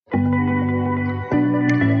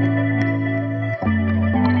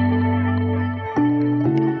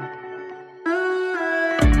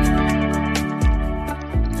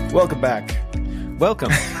Welcome back.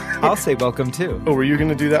 Welcome. I'll say welcome too. Oh, were you going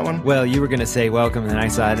to do that one? Well, you were going to say welcome, and then I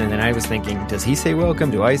saw it, and then I was thinking, does he say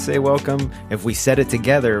welcome? Do I say welcome? If we said it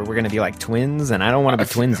together, we're going to be like twins, and I don't want to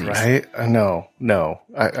be twinsies. Right? No.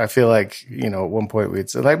 I feel like, at one point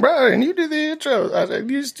we'd say, like, Brian, you do the intro.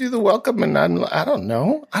 You just do the welcome, and I don't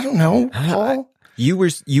know, Paul. You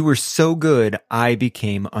were so good, I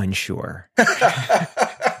became unsure.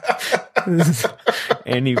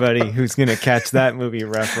 Anybody who's going to catch that movie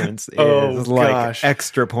reference is like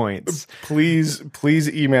extra points. Please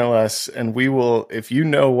email us, and we will, if you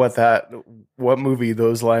know what movie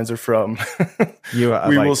those lines are from, we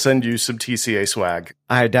will send you some TCA swag.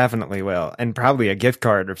 I definitely will. And probably a gift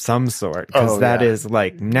card of some sort, because that is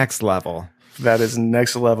like next level. That is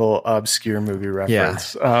next level obscure movie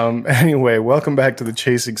reference. Yeah. Anyway, welcome back to the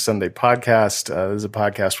Chasing Sunday podcast. This is a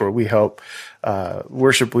podcast where we help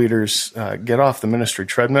worship leaders get off the ministry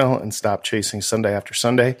treadmill and stop chasing Sunday after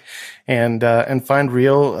Sunday, and find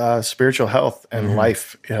real spiritual health and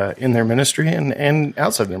life in their ministry and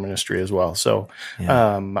outside their ministry as well. So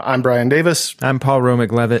I'm Brian Davis. I'm Paul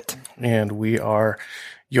Romig-Levitt. And we are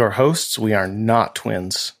your hosts. We are not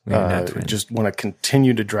twins. Just want to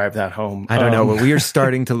continue to drive that home. I don't know, but we are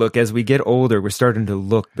starting to look, as we get older, we're starting to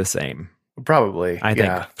look the same. Probably. I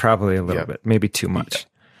think probably a little bit, maybe too much. Yeah.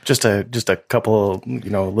 Just a couple,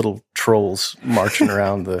 little trolls marching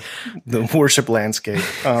around the worship landscape.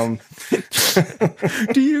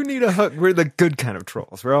 Do you need a hug? We're the good kind of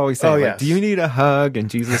trolls. We're always saying, do you need a hug? And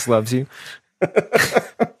Jesus loves you.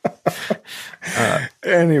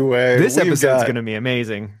 Anyway, this episode's going to be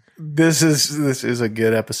amazing. This is a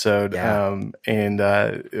good episode. Yeah. And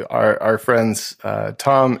our friends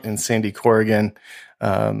Tom and Sandy Corrigan,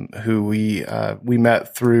 who we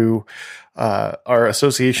met through our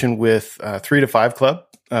association with 3 to 5 Club,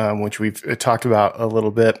 which we've talked about a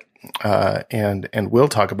little bit, and we'll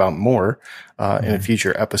talk about more in a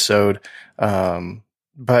future episode. So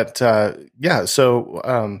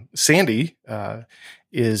Sandy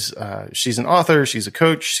she's an author, she's a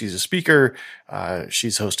coach, she's a speaker,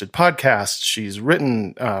 she's hosted podcasts, she's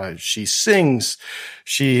written, she sings,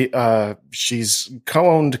 she's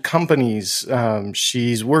co-owned companies,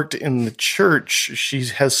 she's worked in the church, she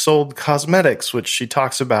has sold cosmetics, which she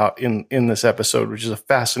talks about in this episode, which is a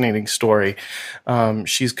fascinating story.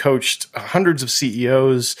 She's coached hundreds of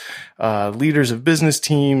CEOs, leaders of business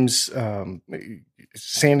teams.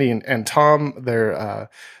 Sandy and Tom, they're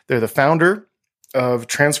the founder of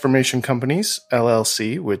Transformation Companies,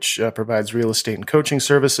 LLC, which provides real estate and coaching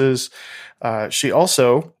services. She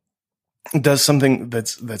also does something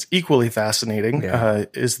that's equally fascinating,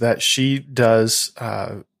 is that she does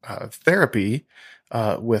therapy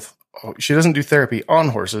she doesn't do therapy on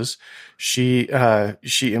horses. She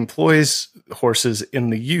employs horses in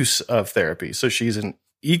the use of therapy. So she's an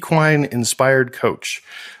equine inspired coach.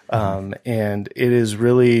 And it is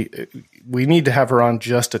really, we need to have her on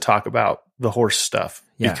just to talk about the horse stuff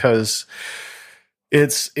because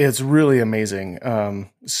it's really amazing.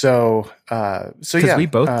 So we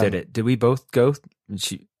both did it. Did we both go?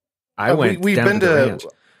 I've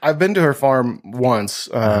been to her farm once.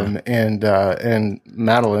 And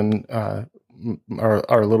Madeline,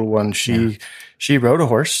 our little one, she rode a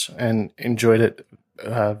horse and enjoyed it,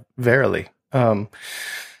 verily.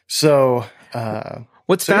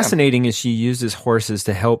 What's fascinating is she uses horses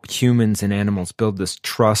to help humans and animals build this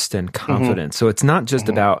trust and confidence. So it's not just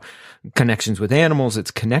about connections with animals,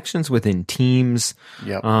 it's connections within teams.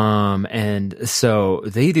 Yep. And so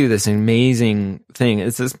they do this amazing thing.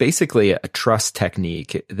 It's basically a trust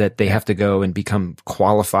technique that they have to go and become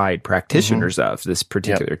qualified practitioners of this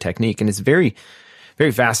particular technique. And it's very,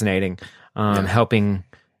 very fascinating, helping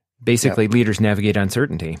basically leaders navigate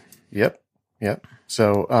uncertainty. Yep.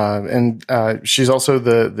 So, she's also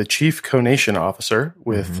the chief conation officer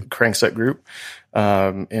with Crankset Group.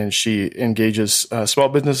 And she engages small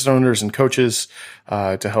business owners and coaches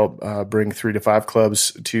to help bring 3 to 5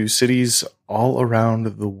 clubs to cities all around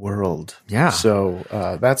the world. Yeah. So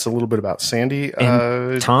that's a little bit about Sandy.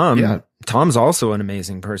 And Tom's also an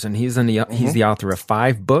amazing person. He's the author of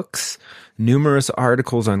 5 books, numerous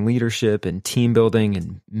articles on leadership and team building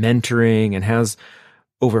and mentoring, and has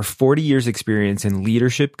over 40 years experience in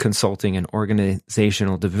leadership, consulting, and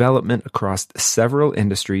organizational development across several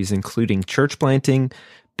industries, including church planting,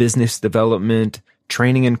 business development,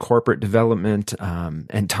 training and corporate development.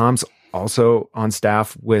 And Tom's also on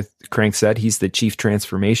staff with Crankset. He's the chief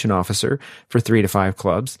transformation officer for 3 to 5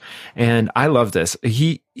 clubs. And I love this.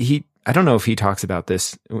 I don't know if he talks about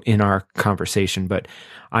this in our conversation, but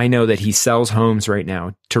I know that he sells homes right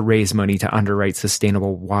now to raise money to underwrite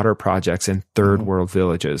sustainable water projects in third world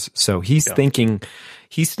villages. So he's thinking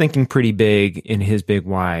he's thinking pretty big in his big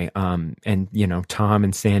why. And, you know, Tom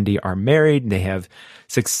and Sandy are married and they have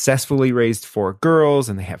successfully raised 4 girls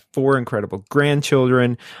and they have 4 incredible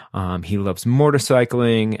grandchildren. He loves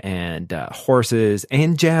motorcycling and horses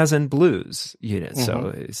and jazz and blues, you know,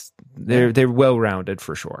 so they're well-rounded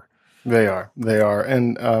for sure. They are.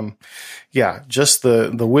 And, just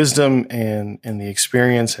the wisdom and the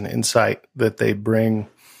experience and insight that they bring,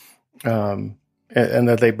 and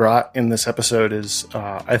that they brought in this episode is,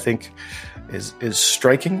 I think is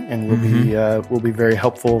striking and will be very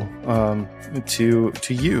helpful, to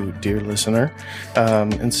you, dear listener.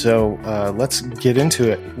 And so, let's get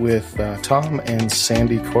into it with, Tom and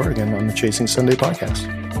Sandy Corrigan on the Chasing Sunday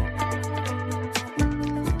podcast.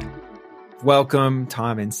 Welcome,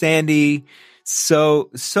 Tom and Sandy. So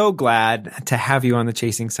glad to have you on the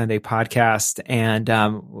Chasing Sunday podcast. And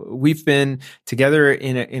we've been together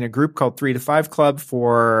in a group called 3 to 5 Club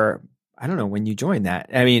for, I don't know when you joined that.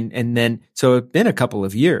 I mean, and then, so it's been a couple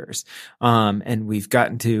of years. And we've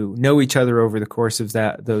gotten to know each other over the course of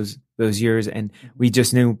those years. And we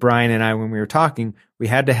just knew, Brian and I, when we were talking, we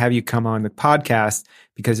had to have you come on the podcast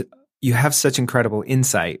because you have such incredible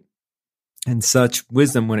insight and such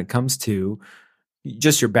wisdom when it comes to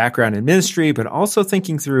just your background in ministry, but also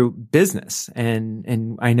thinking through business.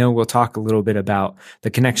 And I know we'll talk a little bit about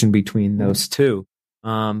the connection between those two.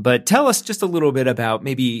 But tell us just a little bit about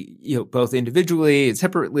maybe, you know, both individually and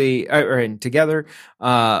separately or together,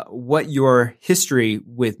 what your history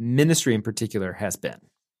with ministry in particular has been.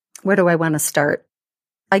 Where do I want to start?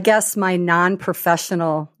 I guess my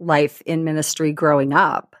non-professional life in ministry growing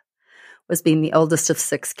up was being the oldest of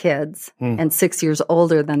 6 kids and 6 years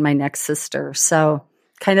older than my next sister. So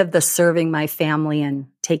kind of the serving my family and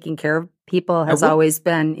taking care of people has always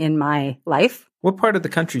been in my life. What part of the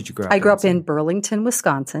country did you grow up in? I grew up in Burlington,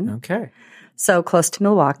 Wisconsin. Okay. So close to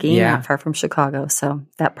Milwaukee, not far from Chicago. So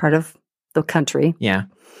that part of the country. Yeah.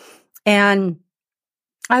 And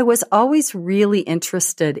I was always really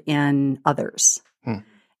interested in others.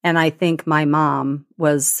 And I think my mom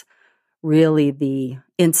was really the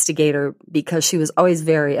instigator because she was always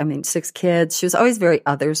 6 kids, she was always very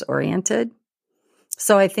others oriented.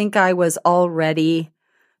 So I think I was already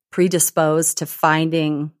predisposed to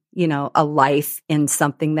finding, you know, a life in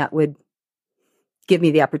something that would give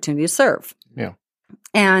me the opportunity to serve. Yeah.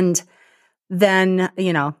 And then,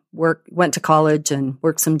 you know, went to college and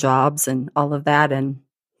worked some jobs and all of that. And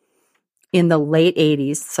in the late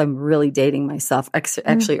 80s, so I'm really dating myself,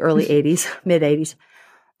 actually early 80s, mid 80s,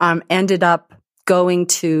 ended up going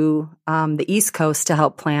to the East Coast to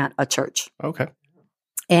help plant a church. Okay.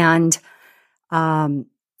 And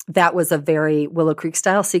that was a very Willow Creek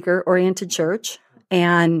style seeker-oriented church,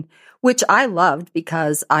 and which I loved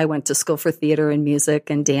because I went to school for theater and music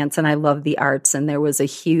and dance, and I love the arts, and there was a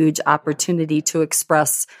huge opportunity to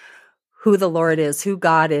express who the Lord is, who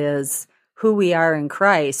God is, who we are in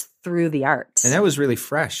Christ through the arts. And that was really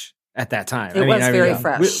fresh at that time. It was very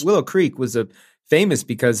fresh. Willow Creek was famous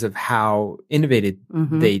because of how innovative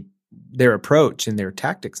their approach and their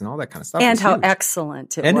tactics and all that kind of stuff. And how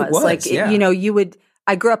excellent it was. Like, you know,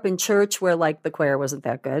 I grew up in church where like the choir wasn't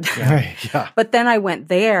that good. Yeah. But then I went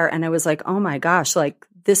there and I was like, oh my gosh, like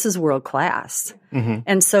this is world class.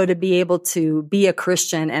 And so to be able to be a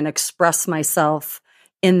Christian and express myself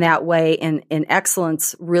in that way in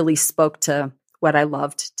excellence really spoke to what I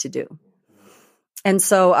loved to do. And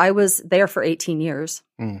so I was there for 18 years.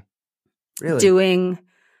 Really? Doing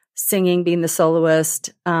singing, being the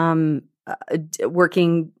soloist,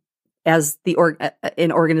 working as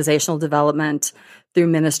in organizational development through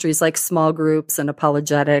ministries like small groups and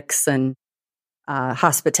apologetics and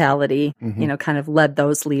hospitality, you know, kind of led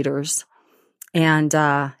those leaders. And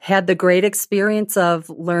had the great experience of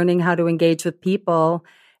learning how to engage with people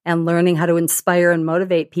and learning how to inspire and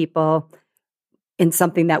motivate people in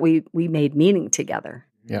something that we made meaning together.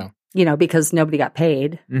 Yeah. You know, because nobody got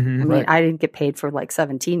paid. I mean, I didn't get paid for like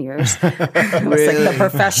 17 years. I was like the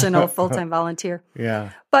professional full-time volunteer.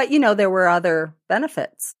 Yeah. But, you know, there were other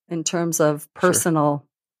benefits in terms of personal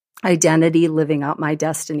identity, living out my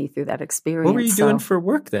destiny through that experience. What were you doing for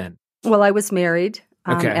work then? Well, I was married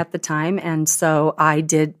at the time. And so I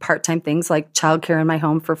did part-time things like childcare in my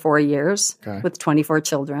home for 4 years with 24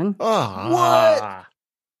 children. Oh, what?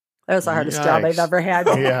 That was the hardest job I've ever had.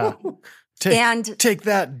 Yeah. Take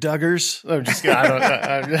that, Duggars. I'm just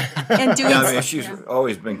kidding. And doing I mean, she's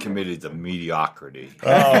always been committed to mediocrity. Oh,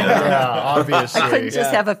 yeah, obviously. I couldn't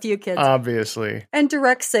just have a few kids. Obviously. And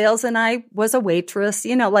direct sales, and I was a waitress.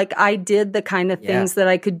 You know, like I did the kind of things that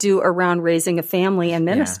I could do around raising a family and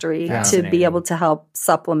ministry to be able to help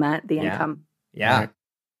supplement the income. Yeah.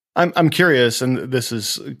 I'm curious, and this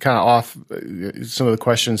is kind of off some of the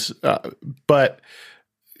questions, but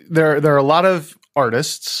there are a lot of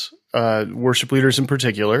artists, worship leaders in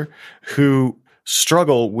particular, who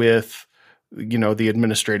struggle with, the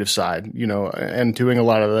administrative side, and doing a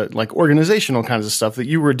lot of the like organizational kinds of stuff that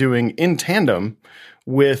you were doing in tandem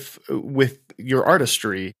with your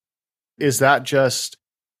artistry. Is that just,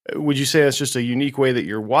 would you say that's just a unique way that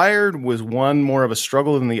you're wired? Was one more of a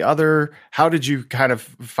struggle than the other? How did you kind of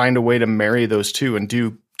find a way to marry those two and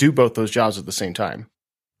do both those jobs at the same time?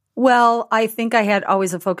 Well, I think I had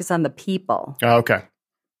always a focus on the people. Oh, okay.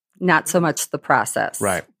 Not so much the process.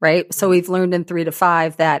 Right. So we've learned in 3 to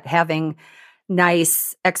 5 that having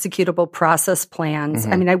nice executable process plans.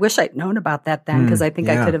 I mean, I wish I'd known about that then, because I think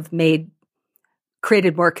I could have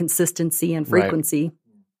created more consistency and frequency. Right.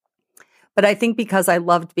 But I think because I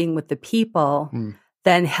loved being with the people,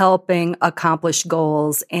 then helping accomplish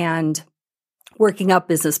goals and working out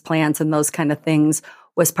business plans and those kind of things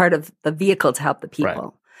was part of the vehicle to help the people.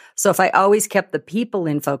 Right. So if I always kept the people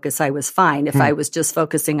in focus, I was fine. If I was just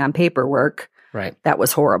focusing on paperwork, that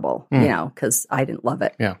was horrible, because I didn't love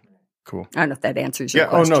it. Yeah. Cool. I don't know if that answers your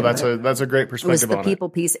question. Oh, no, that's a great perspective on it. It was the people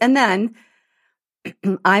piece. And then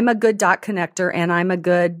I'm a good dot connector, and I'm a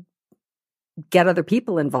good get other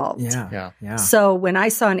people involved. Yeah. So when I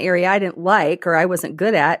saw an area I didn't like or I wasn't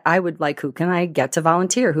good at, I would like, who can I get to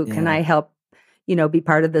volunteer? Who can I help, be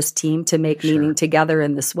part of this team to make meaning together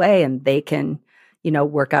in this way? And they can,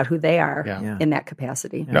 work out who they are in that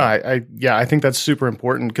capacity. No, I think that's super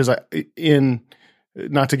important, because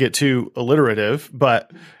not to get too alliterative,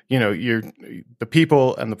 but you're the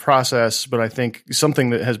people and the process. But I think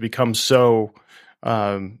something that has become so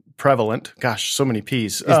prevalent. Gosh, so many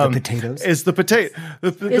P's. The potatoes. Is the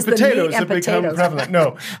potatoes that become prevalent?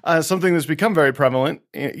 No, something that's become very prevalent.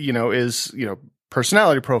 Is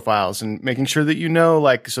personality profiles and making sure that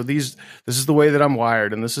this is the way that I'm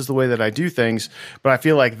wired and this is the way that I do things. But I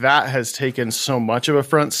feel like that has taken so much of a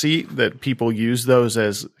front seat that people use those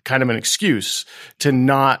as kind of an excuse to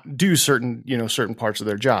not do certain parts of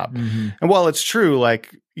their job. And while it's true, at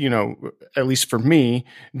least for me,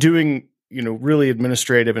 doing really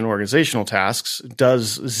administrative and organizational tasks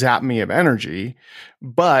does zap me of energy,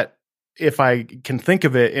 but if I can think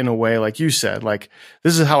of it in a way, like you said,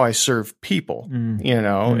 this is how I serve people,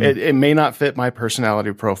 it may not fit my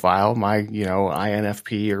personality profile, my,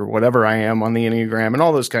 INFP or whatever I am on the Enneagram and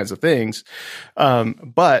all those kinds of things.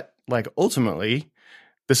 But ultimately,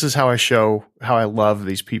 this is how I show how I love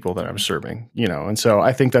these people that I'm serving, and so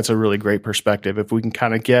I think that's a really great perspective. If we can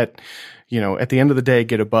kind of get, at the end of the day,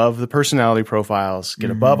 get above the personality profiles,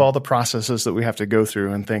 get above all the processes that we have to go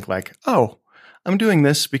through and think oh, I'm doing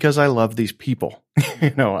this because I love these people.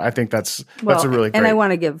 I think that's a really great. And I want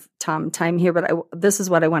to give Tom time here, but this is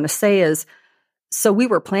what I want to say is, so we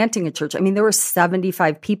were planting a church. I mean, there were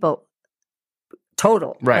 75 people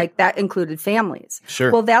total. Right. That included families.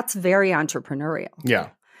 Sure. Well, that's very entrepreneurial. Yeah.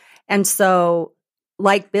 And so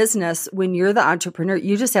like business, when you're the entrepreneur,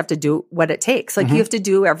 you just have to do what it takes. You have to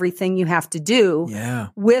do everything you have to do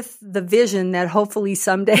with the vision that hopefully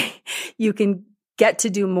someday you can get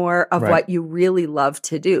to do more of what you really love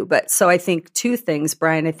to do. But so I think 2 things,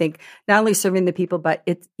 Brian. I think not only serving the people, but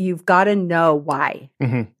you've got to know why.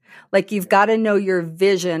 You've got to know your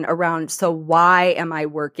vision around, so why am I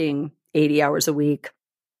working 80 hours a week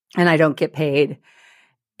and I don't get paid?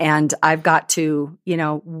 And I've got to,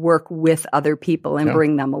 work with other people and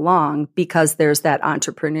bring them along, because there's that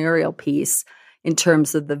entrepreneurial piece in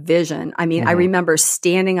terms of the vision. I mean, I remember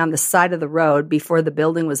standing on the side of the road before the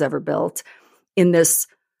building was ever built in this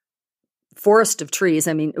forest of trees.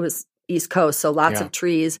 I mean, it was East Coast, so lots of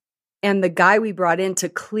trees. And the guy we brought in to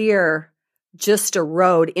clear just a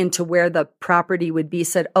road into where the property would be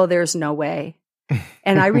said, "Oh, there's no way."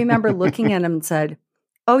 And I remember looking at him and said,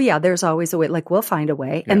 "Oh yeah, there's always a way. We'll find a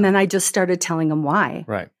way." Yeah. And then I just started telling him why.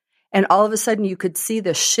 Right. And all of a sudden you could see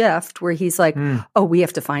the shift where he's like, "Oh, we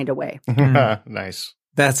have to find a way." Nice.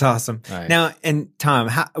 That's awesome. Nice. Now, and Tom,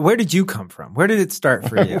 where did you come from? Where did it start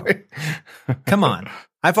for you? Come on.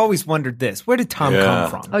 I've always wondered this. Where did Tom come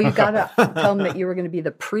from? Oh, you got to tell him that you were going to be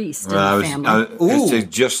the priest in the family.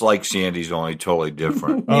 It's just like Sandy's, only totally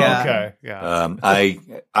different. Okay. Yeah.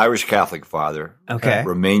 Irish Catholic father. Okay.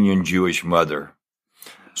 Romanian Jewish mother.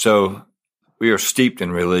 So we are steeped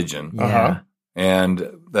in religion. And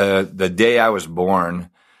the day I was born,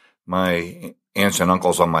 my aunts and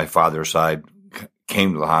uncles on my father's side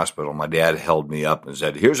came to the hospital. My dad held me up and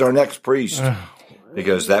said, "Here's our next priest."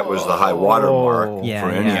 Because that was the high water mark for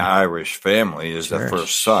any Irish family, is the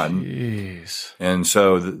first son. Jeez. And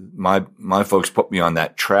so my folks put me on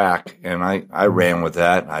that track, and I ran with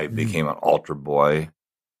that. I became an altar boy.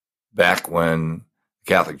 back when the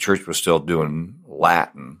Catholic Church was still doing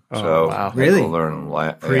Latin. Oh, wow. I had to learn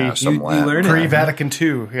Latin. You learned Pre-Vatican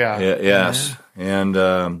II, Yes.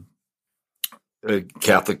 And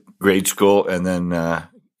Catholic grade school and then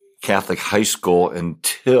Catholic high school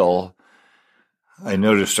until I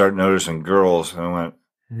started noticing girls. And I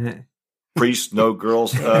went, priests, no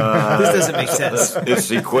girls. This doesn't make sense. This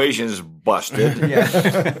equation is busted.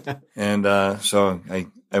 Yeah. And so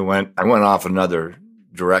I went off another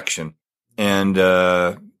direction. And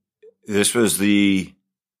this was the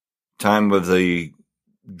time of the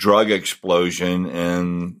drug explosion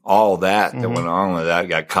and all that went on with that.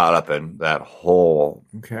 Got caught up in that whole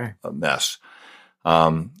mess.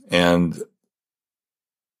 And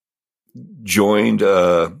joined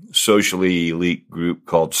a socially elite group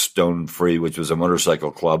called Stone Free, which was a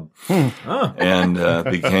motorcycle club, and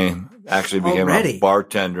became a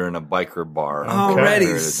bartender in a biker bar.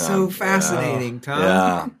 Already, so fascinating,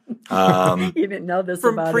 Tom. Yeah. You didn't know this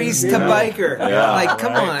From about priest him. to biker. Yeah. Like,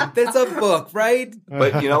 come on, that's a book, right?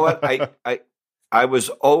 But you know what? I was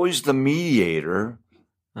always the mediator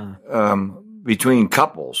between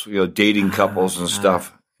couples, dating couples and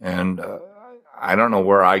stuff. And I don't know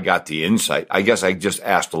where I got the insight. I guess I just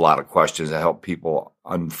asked a lot of questions to help people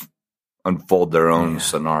unfold their own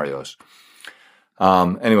scenarios.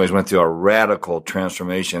 Anyways, went through a radical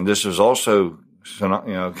transformation. This was also,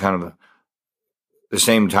 kind of the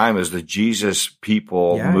same time as the Jesus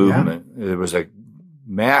People movement. Yeah. There was a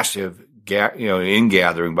massive,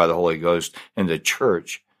 ingathering by the Holy Ghost in the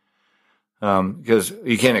church. Because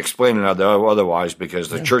you can't explain it otherwise, because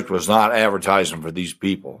the church was not advertising for these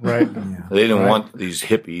people. Right. Yeah. They didn't want these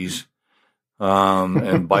hippies,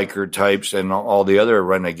 and biker types and all the other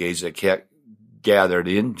renegades that gathered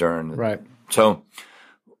in during. Right. So,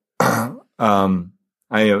 I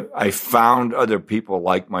found other people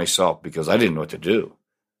like myself because I didn't know what to do.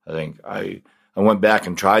 I think I went back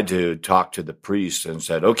and tried to talk to the priest and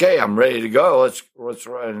said, "Okay, I'm ready to go. Let's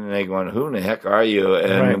run." And they going, "Who in the heck are you?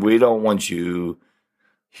 And we don't want you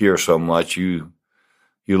here so much. You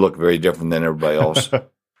look very different than everybody else."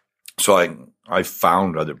 So I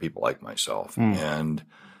found other people like myself, and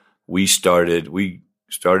we started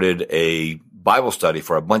a Bible study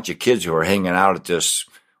for a bunch of kids who were hanging out at this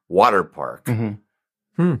water park.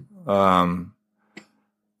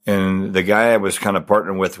 And the guy I was kind of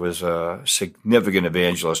partnering with was a significant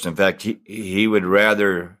evangelist. In fact, he would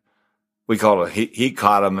rather, we call it, he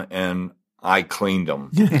caught him and I cleaned him.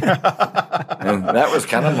 And that was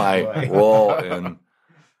kind of my role. And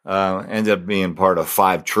ended up being part of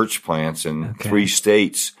 5 church plants in 3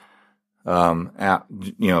 states,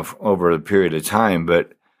 over a period of time.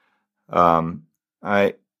 But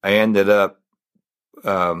I ended up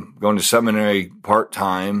going to seminary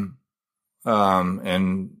part-time,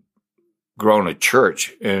 and grown a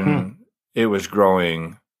church, and it was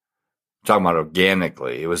growing. Talking about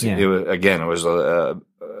organically, it was a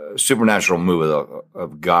supernatural move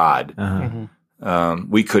of God.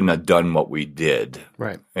 We couldn't have done what we did,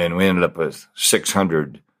 right? And we ended up with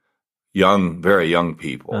 600 very young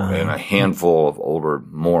people, and a handful of older,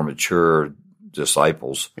 more mature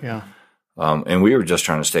disciples. Yeah. And we were just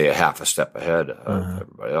trying to stay a half a step ahead of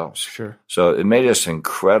everybody else. Sure. So it made us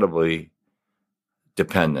incredibly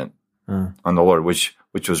dependent on the Lord, which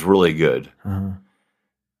was really good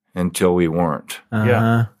until we weren't.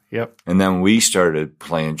 Yeah. Yep. And then we started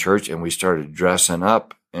playing church, and we started dressing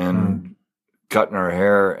up and cutting our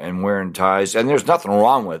hair and wearing ties. And there's nothing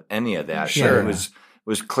wrong with any of that. Sure. It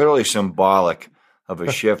was clearly symbolic of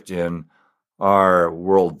a shift in our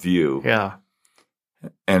worldview. Yeah.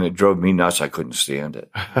 And it drove me nuts. I couldn't stand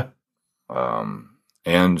it.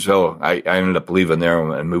 And so I ended up leaving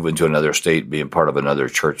there and moving to another state, being part of another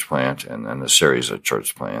church plant and a series of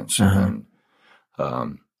church plants. And,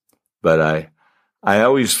 but I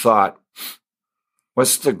always thought,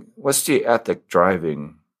 what's the ethic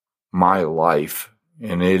driving my life?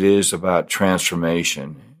 And it is about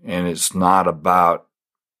transformation, and it's not about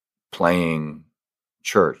playing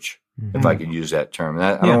church. If I could use that term.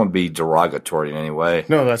 I don't want to be derogatory in any way.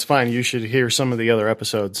 No, that's fine. You should hear some of the other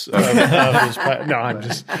episodes of this. No, I'm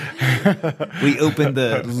just. We opened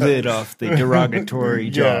the lid off the derogatory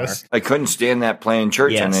jar. Yes. I couldn't stand that playing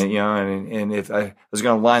church, Yes. and if I was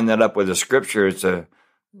going to line that up with the scripture, it's the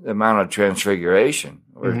amount of transfiguration.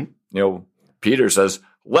 Where Peter says,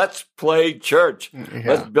 "Let's play church. Yeah.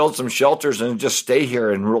 Let's build some shelters and just stay here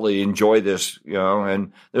and really enjoy this."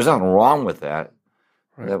 And there's nothing wrong with that.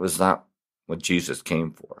 Right. That was not what Jesus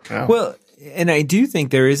came for. Oh. Well, and I do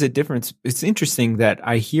think there is a difference. It's interesting that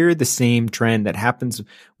I hear the same trend that happens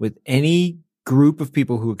with any group of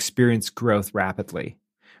people who experience growth rapidly.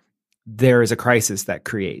 there is a crisis that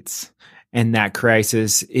creates. And that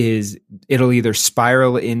crisis it'll either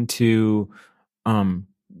spiral into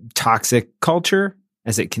toxic culture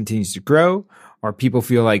as it continues to grow, or people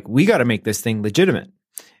feel like we got to make this thing legitimate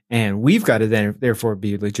and we've got to then therefore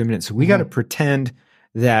be legitimate. So we got to pretend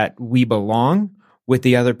that we belong with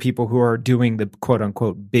the other people who are doing the quote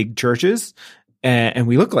unquote big churches, and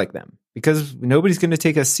we look like them. Because nobody's going to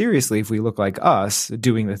take us seriously if we look like us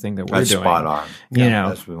doing the thing that we're doing. Spot on. You know,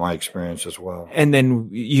 that's been my experience as well. And then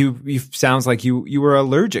you sounds like you were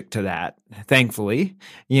allergic to that, thankfully,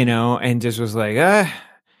 and just was like, I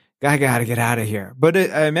got to get out of here. But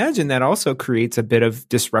I imagine that also creates a bit of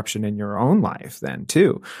disruption in your own life then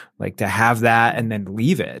too, like to have that and then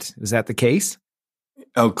leave it. Is that the case?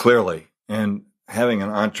 Oh, clearly. And having an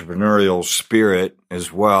entrepreneurial spirit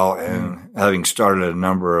as well, and having started a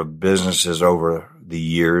number of businesses over the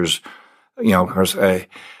years, of course,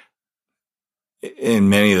 in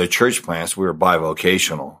many of the church plants, we were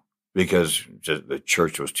bivocational because the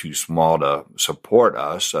church was too small to support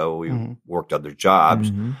us. So we worked other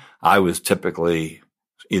jobs. Mm-hmm. I was typically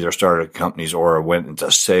either started companies or went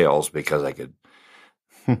into sales because I could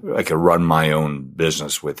run my own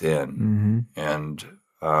business within. And,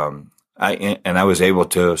 I was able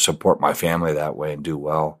to support my family that way and do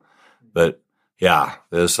well. But yeah,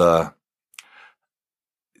 there's a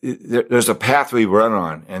path we run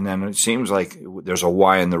on, and then it seems like there's a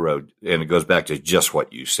Y in the road, and it goes back to just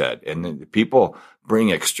what you said. And then people bring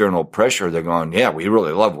external pressure. They're going, yeah, we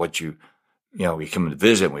really love what we come to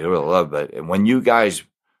visit, and we really love it. And when you guys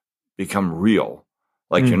become real,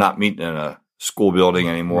 like you're not meeting in a school building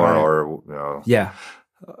anymore, or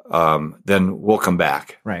then we'll come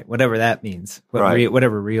back. Right. Whatever that means.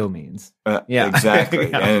 Whatever real means.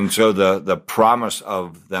 Exactly. And so the promise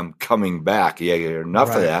of them coming back, you get enough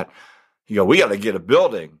of that. You go, we got to get a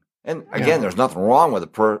building. And again, there's nothing wrong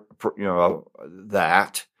with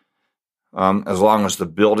that, as long as the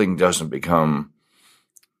building doesn't become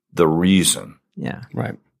the reason. Yeah.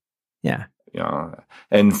 Right. Yeah.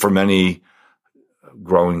 And for many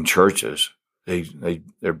growing churches, they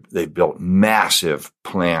built massive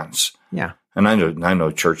plants. Yeah. And I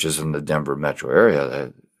know churches in the Denver metro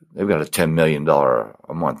area, they've got a $10 million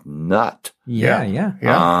a month nut. Yeah.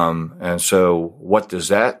 And so what does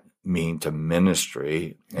that mean to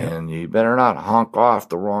ministry? And you better not honk off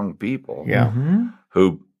the wrong people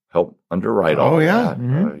who help underwrite all that.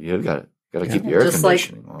 You've got to keep your air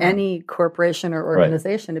conditioning on. Just like any corporation or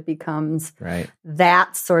organization, it becomes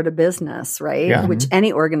that sort of business, right? Yeah. Which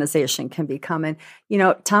any organization can become. And,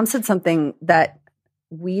 Tom said something that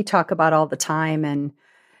we talk about all the time. And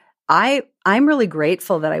I'm really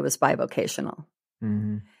grateful that I was bivocational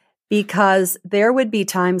because there would be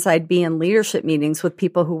times I'd be in leadership meetings with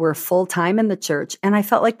people who were full-time in the church. And I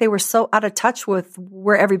felt like they were so out of touch with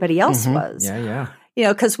where everybody else was. Yeah.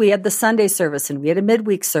 Because we had the Sunday service and we had a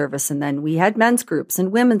midweek service, and then we had men's groups and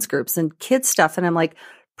women's groups and kids stuff. And I'm like,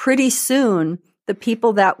 pretty soon the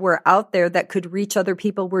people that were out there that could reach other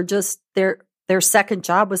people were just their second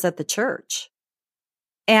job was at the church.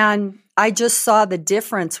 And I just saw the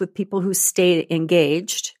difference with people who stayed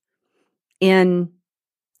engaged in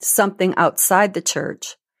something outside the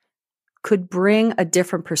church could bring a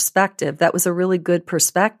different perspective. That was a really good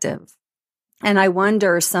perspective. And I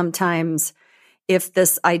wonder sometimes if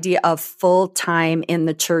this idea of full-time in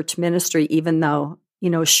the church ministry, even though,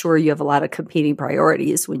 sure, you have a lot of competing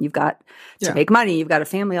priorities when you've got to make money, you've got a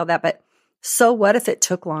family, all that. But so what if it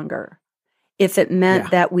took longer? If it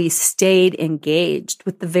meant that we stayed engaged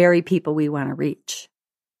with the very people we want to reach?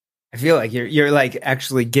 I feel like you're like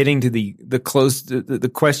actually getting to the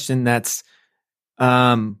question that's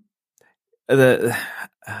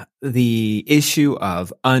the issue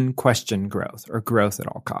of unquestioned growth or growth at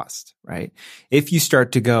all costs, right? If you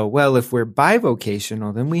start to go, well, if we're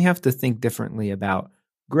bivocational, then we have to think differently about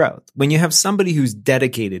growth. When you have somebody who's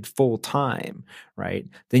dedicated full time, right,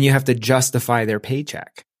 then you have to justify their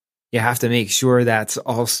paycheck. You have to make sure that's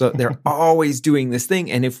also, they're always doing this thing.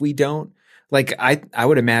 And if we don't, like I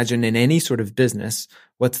would imagine in any sort of business,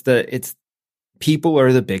 it's people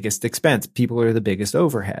are the biggest expense. People are the biggest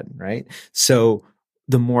overhead, right? So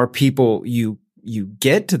the more people you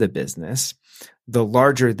get to the business, the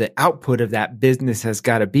larger the output of that business has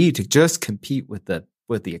got to be to just compete with the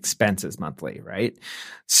expenses monthly, right?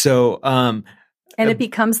 So, and it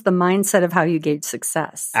becomes the mindset of how you gauge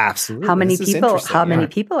success. Absolutely. How many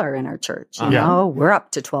people are in our church? We're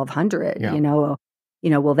up to 1,200.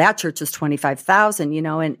 Well, that church is 25,000.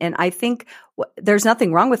 And I think there's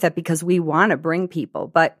nothing wrong with that because we want to bring people,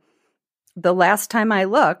 but the last time I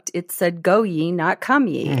looked, it said, go ye, not come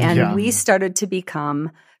ye. And we started to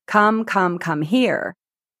become, come here.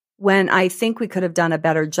 when I think we could have done a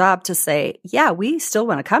better job to say, yeah, we still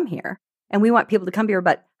want to come here and we want people to come here,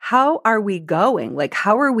 but how are we going? Like,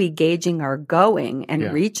 how are we gauging our going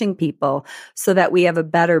and reaching people so that we have a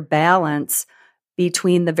better balance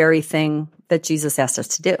between the very thing that Jesus asked us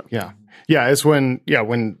to do? Yeah. Yeah. It's when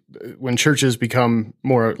churches become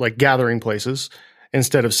more like gathering places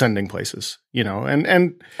instead of sending places,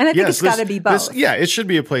 and I think it's got to be both. It should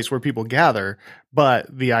be a place where people gather, but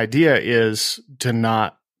the idea is to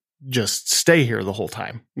not just stay here the whole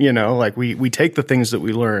time. Like we take the things that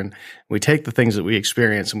we learn, we take the things that we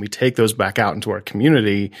experience, and we take those back out into our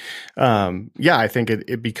community. I think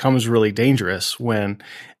it becomes really dangerous when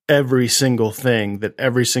every single thing that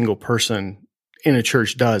every single person in a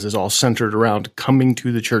church does is all centered around coming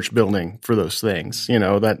to the church building for those things.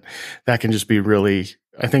 That can just be really,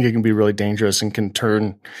 I think it can be really dangerous and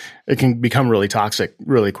it can become really toxic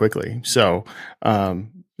really quickly. So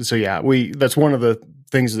that's one of the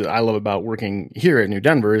things that I love about working here at New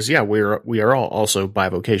Denver is, we are all also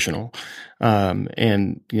bivocational.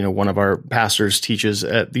 And one of our pastors teaches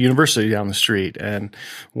at the university down the street, and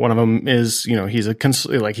one of them is, he's a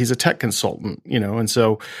tech consultant, and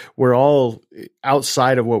so we're all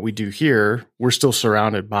outside of what we do here. We're still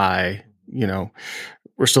surrounded by,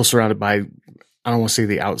 I don't want to say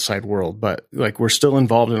the outside world, but like we're still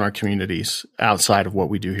involved in our communities outside of what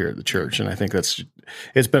we do here at the church. And I think it's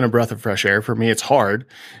been a breath of fresh air for me. It's hard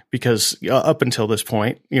because up until this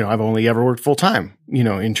point, I've only ever worked full time,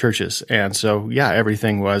 in churches. And so,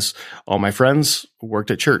 everything was all my friends worked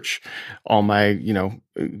at church. All my,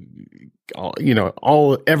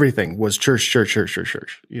 everything was church.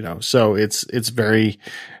 So it's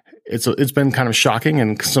been kind of shocking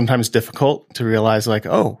and sometimes difficult to realize like,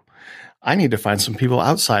 oh, I need to find some people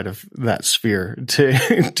outside of that sphere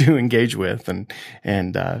to engage with, and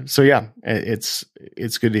it's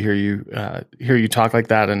good to hear you talk like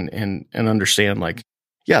that and understand like,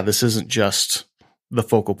 this isn't just the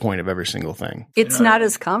focal point of every single thing. It's not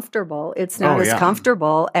as comfortable. It's not as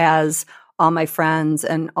comfortable as all my friends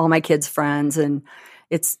and all my kids' friends, and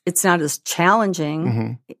it's not as challenging.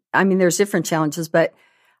 Mm-hmm. I mean, there's different challenges, but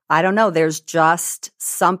I don't know. There's just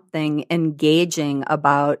something engaging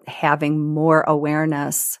about having more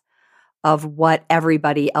awareness of what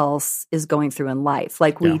everybody else is going through in life.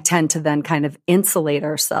 Like we tend to then kind of insulate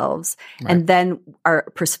ourselves, and then our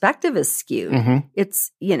perspective is skewed. Mm-hmm.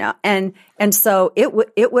 It's, and so it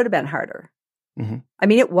would have been harder. Mm-hmm. I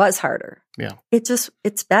mean, it was harder. Yeah.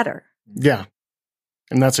 It's better. Yeah.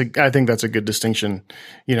 And I think that's a good distinction.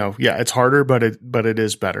 It's harder, but it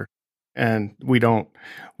is better. And we don't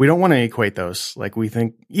want to equate those. Like we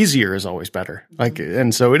think easier is always better. Like,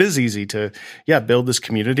 and so it is easy to, build this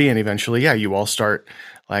community. And eventually, you all start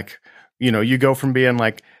like, you go from being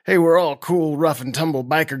like, hey, we're all cool, rough and tumble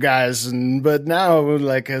biker guys. But now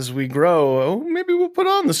like, as we grow, maybe we'll put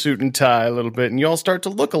on the suit and tie a little bit, and you all start to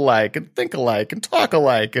look alike and think alike and talk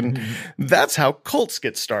alike. And that's how cults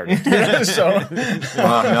get started. No,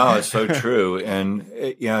 it's so true. And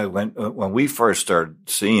when we first started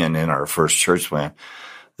seeing in our first church plant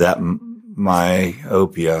that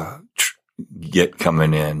myopia get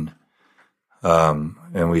coming in,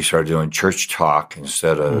 and we started doing church talk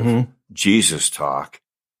instead of Jesus talk.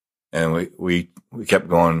 And we kept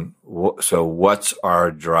going, so what's our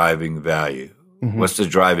driving value? Mm-hmm. What's the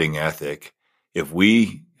driving ethic? If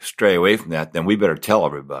we stray away from that, then we better tell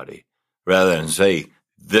everybody rather than say,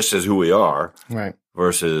 this is who we are. Right.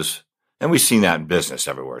 Versus, and we've seen that in business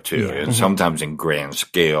everywhere too. Yeah. And sometimes in grand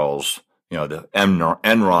scales, the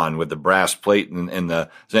Enron with the brass plate and the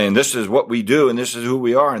saying, this is what we do and this is who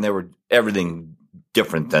we are. And they were everything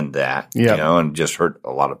different than that, and just hurt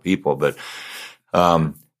a lot of people. But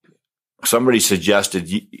somebody suggested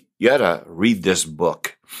you got to read this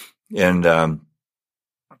book. And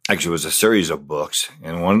actually, it was a series of books.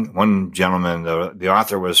 And one gentleman, the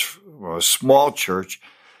author was a small church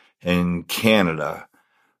in Canada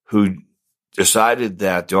who decided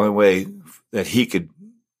that the only way that he could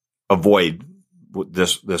avoid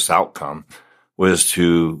this outcome was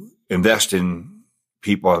to invest in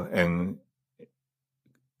people and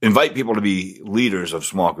invite people to be leaders of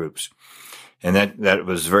small groups. And that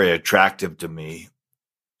was very attractive to me.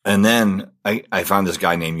 And then I found this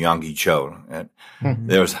guy named Yonggi Cho. And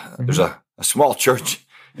there's a small church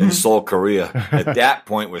in Seoul, Korea. At that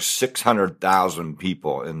point was 600,000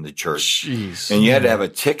 people in the church. Jeez. And you had to have a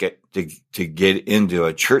ticket to get into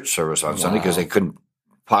a church service on Sunday because they couldn't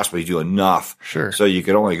possibly do enough. Sure. So you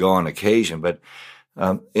could only go on occasion. But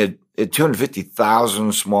it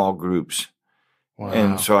 250,000 small groups. Wow.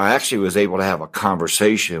 And so I actually was able to have a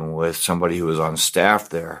conversation with somebody who was on staff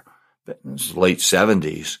there in the late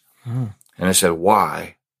 70s. And I said,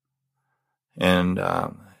 why? And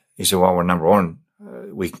he said, well, we're number one.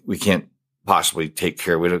 We can't possibly take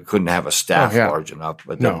care. We couldn't have a staff large enough.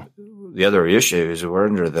 But the other issue is we're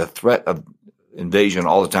under the threat of invasion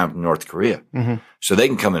all the time from North Korea. Mm-hmm. So they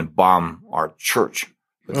can come and bomb our church,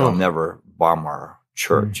 but they'll never bomb our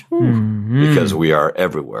church because we are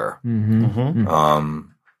everywhere. Mm-hmm.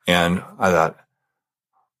 And I thought,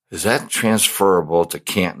 is that transferable to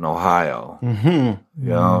Canton, Ohio? Mm-hmm. You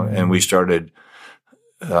know, and we started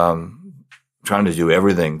trying to do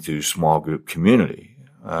everything through small group community,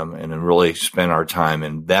 and then really spend our time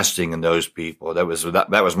investing in those people. That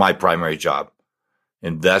was my primary job,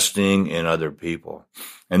 investing in other people.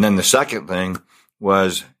 And then the second thing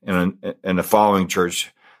was in the following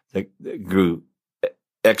church that grew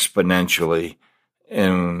exponentially,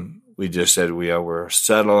 and we just said we're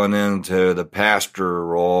settling into the pastor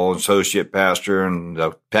role, associate pastor, and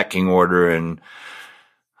the pecking order, and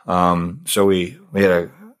so we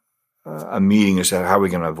had a meeting and said, how are we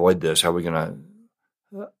going to avoid this? How are we going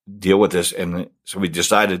to deal with this? And so we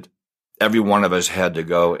decided every one of us had to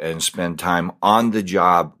go and spend time on the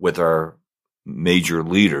job with our major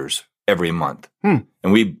leaders every month. And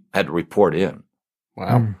we had to report in.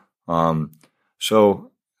 Wow.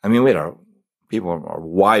 So, I mean, we had people, a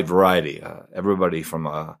wide variety, everybody from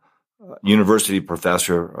a university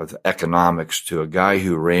professor of economics to a guy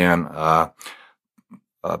who ran a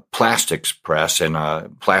plastics press and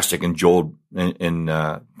plastic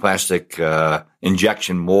plastic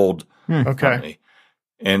injection mold company.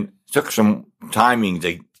 And it took some timing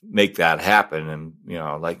to make that happen. And, you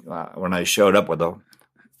know, like when I showed up with a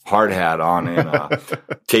hard hat on in a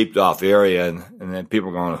taped off area, and then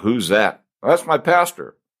people going, who's that? Well, that's my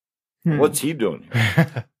pastor. What's he doing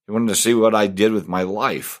here? He wanted to see what I did with my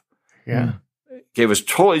life. Yeah. It gave us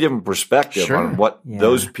totally different perspective on what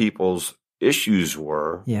those people's issues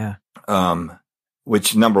were. Yeah.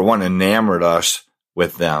 Which number one enamored us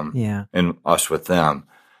with them and us with them,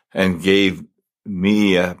 and gave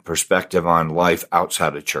me a perspective on life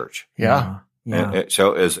outside of church. Yeah. And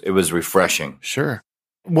so it was refreshing. Sure.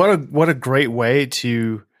 What a great way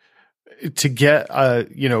to get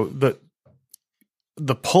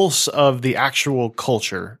the pulse of the actual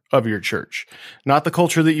culture of your church, not the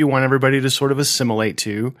culture that you want everybody to sort of assimilate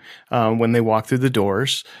to when they walk through the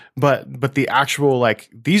doors, but the actual, like,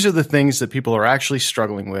 these are the things that people are actually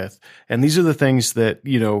struggling with, and these are the things that,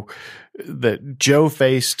 you know, that Joe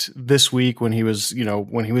faced this week when he was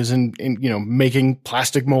in making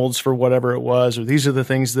plastic molds for whatever it was, or these are the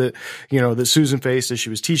things that, you know, that Susan faced as she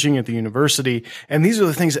was teaching at the university. And these are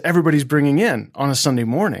the things that everybody's bringing in on a Sunday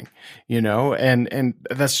morning, you know, and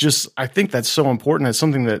that's just, I think that's so important. It's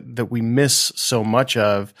something that we miss so much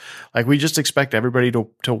of. Like, we just expect everybody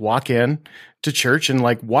to walk in to church and,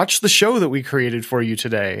 like, watch the show that we created for you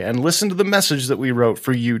today and listen to the message that we wrote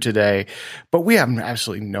for you today. But we have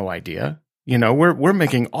absolutely no idea. You know, we're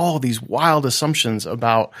making all these wild assumptions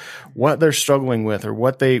about what they're struggling with or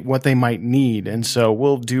what they might need. And so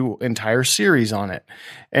we'll do entire series on it.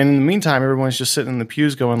 And in the meantime, everyone's just sitting in the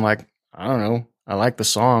pews going, like, I don't know, I like the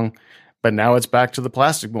song, but now it's back to the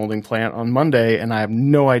plastic molding plant on Monday, and I have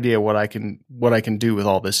no idea what I can do with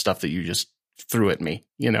all this stuff that you just threw at me,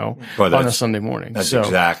 you know, on a Sunday morning. That's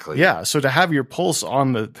exactly. Yeah. So to have your pulse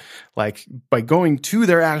on the, like, by going to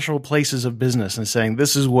their actual places of business and saying,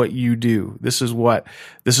 this is what you do, this is what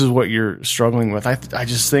you're struggling with. I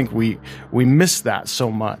just think we miss that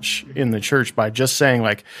so much in the church by just saying,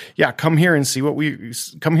 like, yeah, come here and see what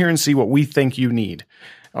we think you need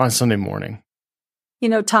on Sunday morning. You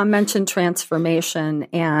know, Tom mentioned transformation,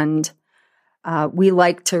 and we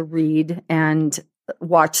like to read and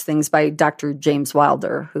watch things by Dr. James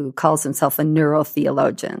Wilder, who calls himself a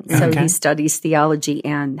neurotheologian. So he studies theology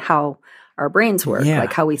and how our brains work,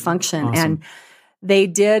 like how we function. Awesome. And they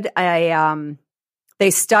did they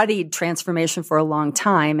studied transformation for a long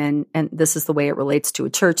time, and this is the way it relates to a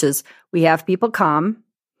church: is we have people come,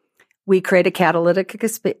 we create a catalytic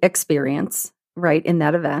experience, right, in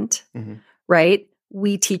that event, right?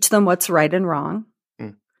 We teach them what's right and wrong,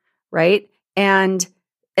 right? And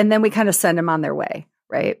then we kind of send them on their way,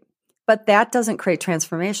 right? But that doesn't create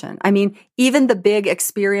transformation. I mean, even the big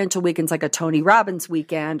experiential weekends like a Tony Robbins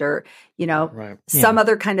weekend or, you know, some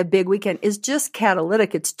other kind of big weekend is just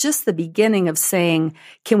catalytic. It's just the beginning of saying,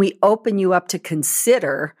 can we open you up to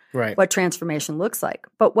consider what transformation looks like?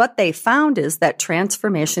 But what they found is that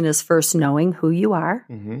transformation is first knowing who you are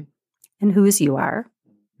and whose you are.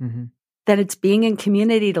 That it's being in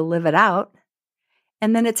community to live it out.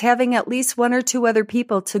 And then it's having at least one or two other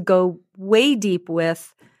people to go way deep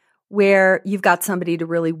with, where you've got somebody to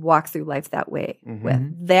really walk through life that way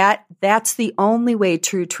with. That's the only way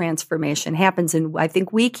true transformation happens. And I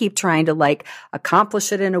think we keep trying to like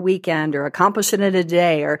accomplish it in a weekend or accomplish it in a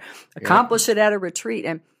day or accomplish it at a retreat.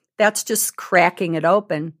 And that's just cracking it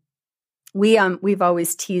open. We've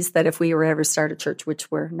always teased that if we were ever start a church, which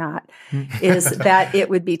we're not, is that it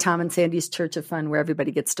would be Tom and Sandy's Church of Fun where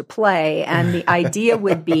everybody gets to play. And the idea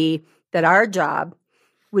would be that our job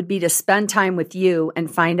would be to spend time with you and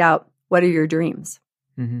find out, what are your dreams?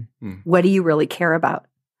 Mm-hmm. What do you really care about?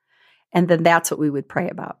 And then that's what we would pray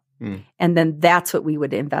about. And then that's what we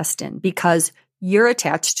would invest in, because you're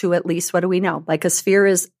attached to at least, what do we know? Like a sphere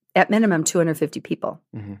is at minimum 250 people.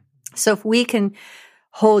 Mm-hmm. So if we can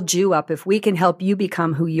hold you up, if we can help you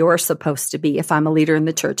become who you're supposed to be, if I'm a leader in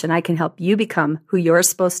the church and I can help you become who you're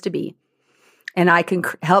supposed to be, and I can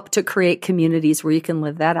help to create communities where you can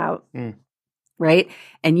live that out, right?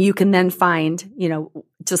 And you can then find,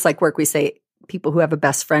 just like work, we say people who have a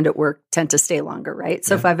best friend at work tend to stay longer, right?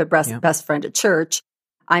 So if I have a best friend at church,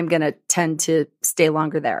 I'm going to tend to stay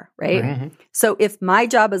longer there, right? Mm-hmm. So if my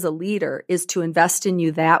job as a leader is to invest in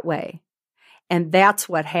you that way, and that's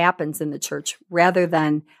what happens in the church, rather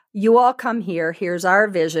than you all come here, here's our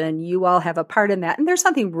vision, you all have a part in that. And there's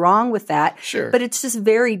nothing wrong with that. Sure. But it's just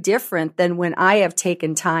very different than when I have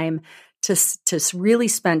taken time to really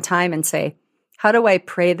spend time and say, how do I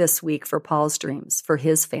pray this week for Paul's dreams, for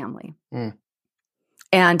his family?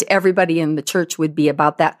 And everybody in the church would be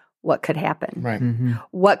about that. What could happen? Right. Mm-hmm.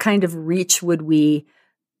 What kind of reach would we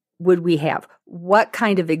have? What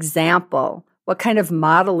kind of example? What kind of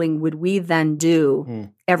modeling would we then do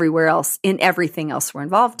everywhere else, in everything else we're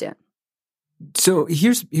involved in? So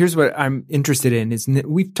here's what I'm interested in is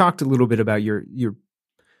we've talked a little bit about your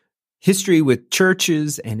history with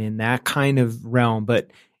churches and in that kind of realm,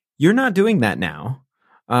 but you're not doing that now.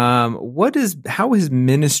 How has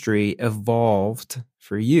ministry evolved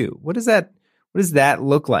for you? What does that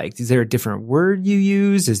look like? Is there a different word you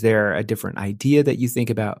use? Is there a different idea that you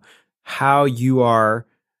think about how you are,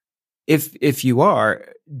 if you are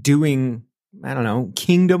doing, I don't know,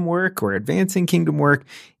 kingdom work or advancing kingdom work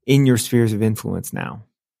in your spheres of influence now?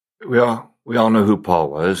 We all know who Paul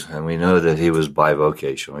was, and we know that he was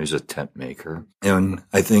bivocational. He's a tent maker. And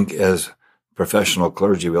I think as professional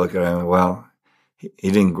clergy, we look at him, well,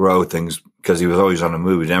 he didn't grow things because he was always on the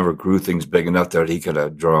move. He never grew things big enough that he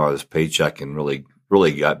could draw his paycheck and really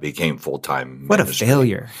became full-time What ministry. A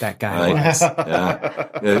failure that guy was.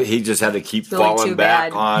 Yeah. He just had to keep falling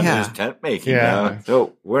back on his tent making. Yeah.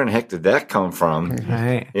 So where in the heck did that come from?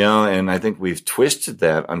 Right. And I think we've twisted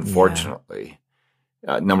that, unfortunately.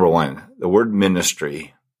 Number one, the word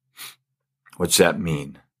ministry, what's that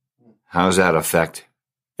mean? How does that affect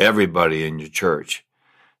everybody in your church?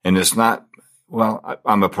 And it's not, well,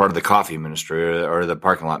 I'm a part of the coffee ministry or the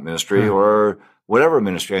parking lot ministry or whatever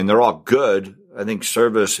ministry, and they're all good. I think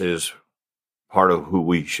service is part of who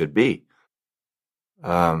we should be.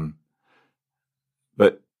 But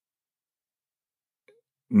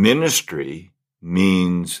ministry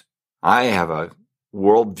means I have a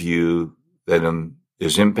worldview that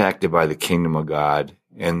is impacted by the kingdom of God,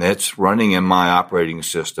 and that's running in my operating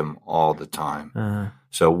system all the time.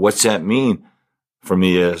 So what's that mean? For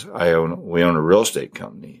me, is we own a real estate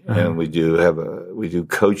company, and we do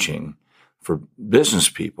coaching for business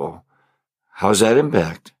people. How's that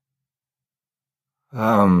impact?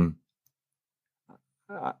 I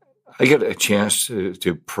get a chance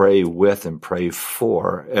to pray with and pray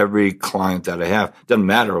for every client that I have. Doesn't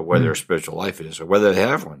matter whether their spiritual life is or whether they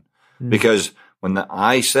have one, because when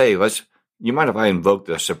I say, you mind if I invoke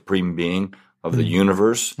the supreme being of the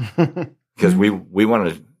universe? Because we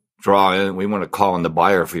want to draw in, we want to call in the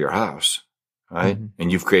buyer for your house, right?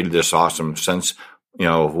 And you've created this awesome sense,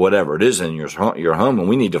 of whatever it is in your home, and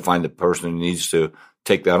we need to find the person who needs to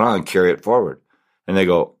take that on and carry it forward. And they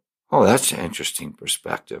go, oh, that's an interesting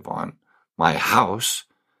perspective on my house.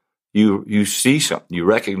 You see something, you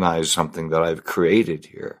recognize something that I've created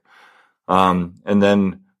here. And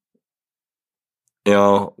then,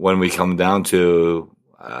 when we come down to,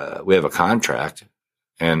 we have a contract,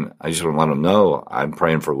 and I just want to let them know I'm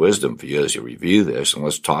praying for wisdom for you as you review this, and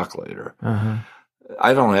let's talk later.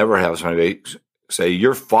 I don't ever have somebody say,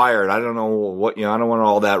 you're fired. I don't know what, I don't want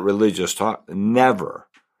all that religious talk. Never.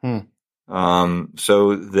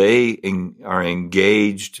 So they are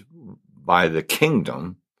engaged by the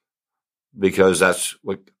kingdom because that's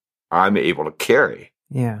what I'm able to carry.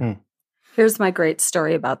 Yeah. Here's my great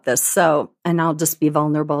story about this. So, and I'll just be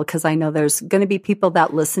vulnerable because I know there's going to be people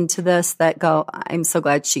that listen to this that go, I'm so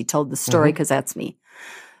glad she told the story because that's me.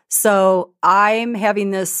 So I'm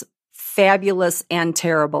having this fabulous and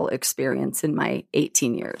terrible experience in my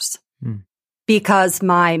 18 years because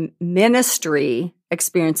my ministry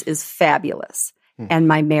experience is fabulous and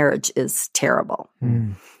my marriage is terrible.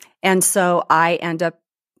 And so I end up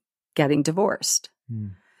getting divorced.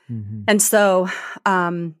 And so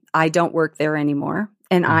I don't work there anymore.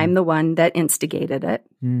 And I'm the one that instigated it.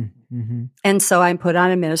 And so I'm put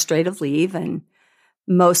on administrative leave, and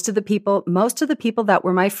most of the people that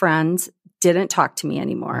were my friends didn't talk to me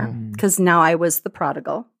anymore because now I was the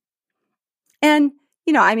prodigal. And,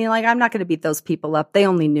 you know, I mean, like, I'm not going to beat those people up. They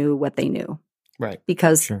only knew what they knew. Right.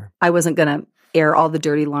 Because I wasn't going to air all the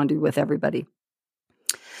dirty laundry with everybody.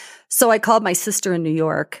 So I called my sister in New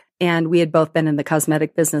York, and we had both been in the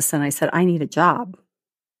cosmetic business. And I said, I need a job.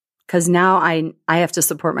 Because now I have to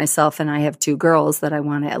support myself, and I have 2 girls that I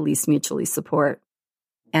want to at least mutually support.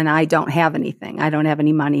 And I don't have anything. I don't have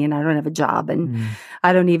any money, and I don't have a job, and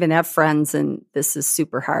I don't even have friends, and this is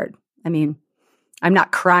super hard. I mean, I'm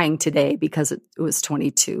not crying today because it was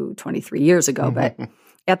 22, 23 years ago, but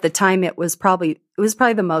at the time it was probably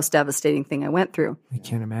the most devastating thing I went through. I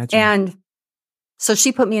can't imagine. And so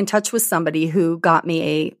she put me in touch with somebody who got me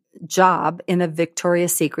a job in a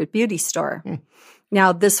Victoria's Secret beauty store.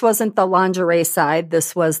 Now, this wasn't the lingerie side.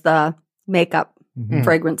 This was the makeup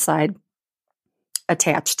fragrance side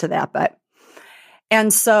attached to that.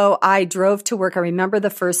 And so I drove to work. I remember the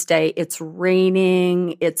first day. It's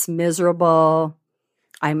raining. It's miserable.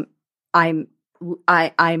 I'm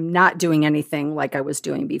not doing anything like I was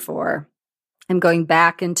doing before. I'm going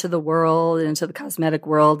back into the world, into the cosmetic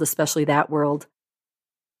world, especially that world.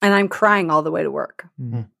 And I'm crying all the way to work.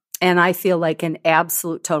 And I feel like an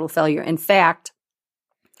absolute total failure. In fact,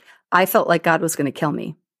 I felt like God was going to kill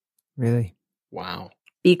me. Really? Wow.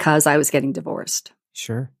 Because I was getting divorced.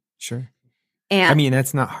 Sure. And I mean,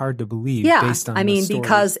 that's not hard to believe. Yeah, based on I mean, stories.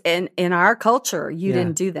 because in our culture, you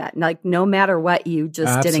didn't do that. Like, no matter what, you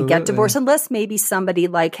just didn't get divorced unless maybe somebody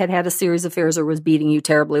like had a series of affairs or was beating you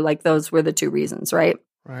terribly. Like, those were the 2 reasons, right?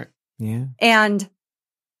 Right. Yeah. And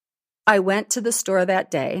I went to the store that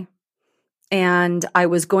day, and I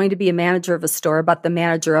was going to be a manager of a store, but the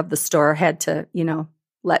manager of the store had to,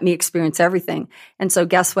 let me experience everything. And so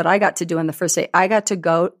guess what I got to do on the first day? I got to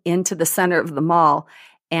go into the center of the mall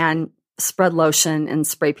and spread lotion and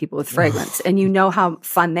spray people with fragrance. And you know how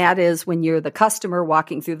fun that is when you're the customer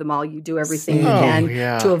walking through the mall. You do everything you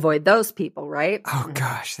can to avoid those people, right? Oh,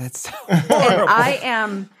 gosh, that's so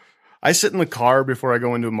and I sit in the car before I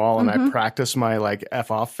go into a mall and I practice my like F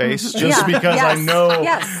off face just because I know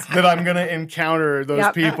that I'm going to encounter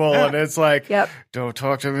those people. And it's like, don't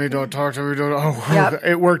talk to me, don't talk to me.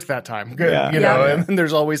 It worked that time. Good. You know, and then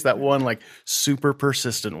there's always that one like super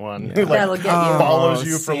persistent one who that'll get you. Follows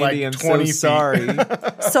you for Sandy, like 20 feet. Sorry.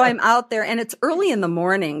 So I'm out there, and it's early in the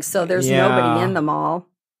morning, so there's nobody in the mall.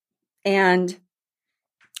 And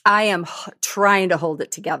I am trying to hold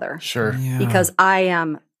it together. Sure. Yeah. Because I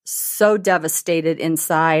am so devastated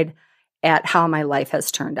inside at how my life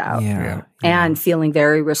has turned out and feeling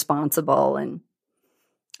very responsible. And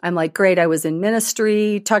I'm like, great, I was in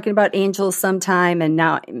ministry talking about angels sometime, and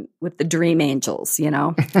now I'm with the dream angels,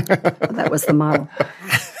 that was the model.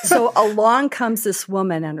 So along comes this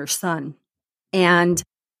woman and her son. And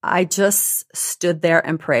I just stood there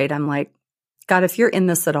and prayed. I'm like, God, if you're in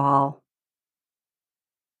this at all,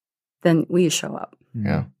 then will you show up?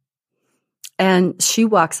 Yeah. And she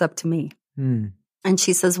walks up to me and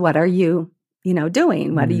she says, what are you,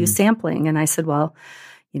 doing? What are you sampling? And I said, well,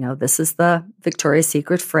 this is the Victoria's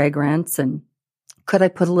Secret fragrance. And could I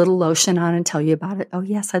put a little lotion on and tell you about it? Oh,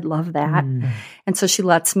 yes, I'd love that. And so she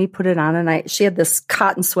lets me put it on. And she had this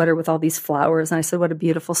cotton sweater with all these flowers. And I said, what a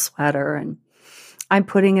beautiful sweater. And I'm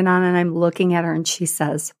putting it on, and I'm looking at her, and she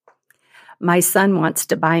says, my son wants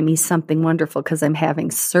to buy me something wonderful because I'm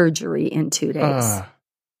having surgery in 2 days.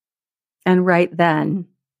 And right then,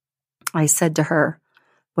 I said to her,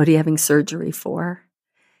 what are you having surgery for?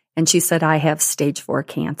 And she said, I have stage 4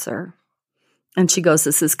 cancer. And she goes,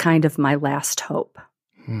 this is kind of my last hope.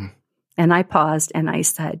 And I paused, and I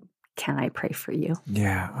said, can I pray for you?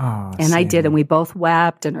 Yeah. Oh, and I did. And we both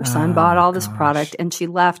wept, and her son bought all this product, and she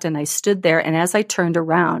left. And I stood there. And as I turned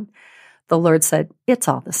around, the Lord said, it's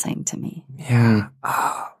all the same to me. Yeah.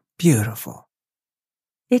 Oh, beautiful.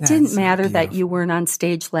 It didn't matter that you weren't on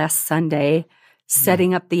stage last Sunday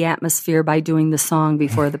setting up the atmosphere by doing the song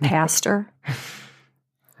before the pastor.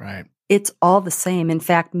 Right. It's all the same. In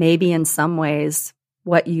fact, maybe in some ways,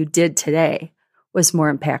 what you did today was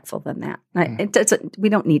more impactful than that. We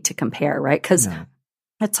don't need to compare, right? Because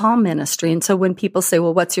it's all ministry. And so when people say,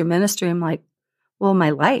 well, what's your ministry? I'm like, well,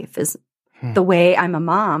 my life is the way I'm a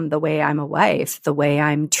mom, the way I'm a wife, the way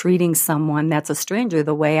I'm treating someone that's a stranger,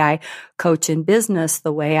 the way I coach in business,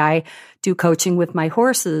 the way I do coaching with my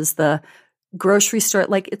horses, the grocery store,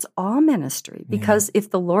 like it's all ministry. Because if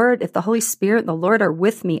the Holy Spirit and the Lord are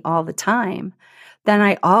with me all the time, then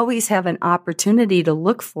I always have an opportunity to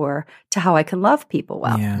look to how I can love people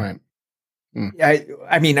well. Yeah. Right.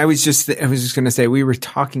 I mean, I was just going to say, we were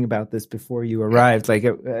talking about this before you arrived. Like,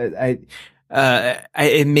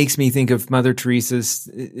 it makes me think of Mother Teresa's,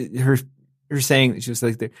 her saying that she was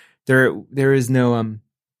like, there is no,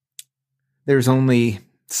 there's only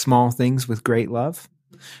small things with great love,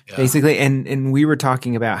 basically. And we were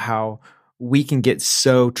talking about how we can get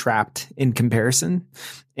so trapped in comparison.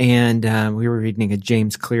 And we were reading a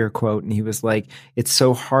James Clear quote, and he was like, it's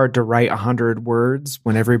so hard to write 100 words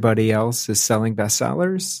when everybody else is selling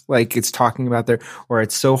bestsellers. Like, it's talking about or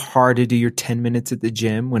it's so hard to do your 10 minutes at the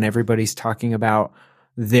gym when everybody's talking about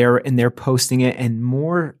they're posting it. And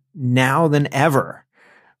more now than ever,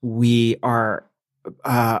 we are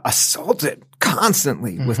assaulted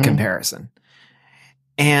constantly with comparison.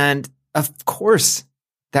 And of course,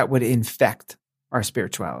 that would infect our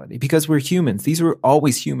spirituality, because we're humans. These were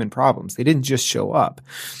always human problems. They didn't just show up.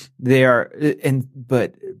 They are,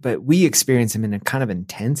 but we experience them in a kind of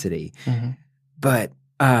intensity. Mm-hmm. But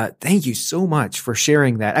thank you so much for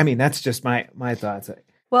sharing that. I mean, that's just my thoughts.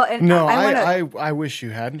 Well, and no, I wish you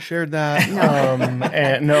hadn't shared that.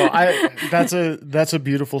 That's a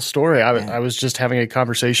beautiful story. I was just having a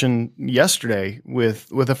conversation yesterday with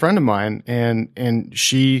a friend of mine, and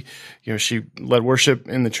she, she led worship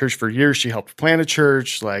in the church for years. She helped plant a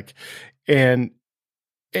church, and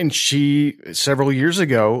she several years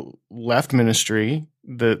ago left ministry.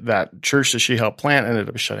 That church that she helped plant ended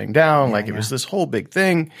up shutting down. It was this whole big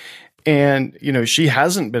thing. And, she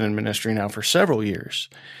hasn't been in ministry now for several years.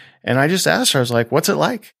 And I just asked her, I was like, what's it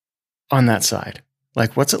like on that side?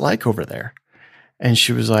 Like, what's it like over there? And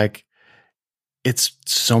she was like, it's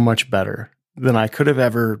so much better than I could have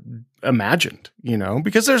ever imagined,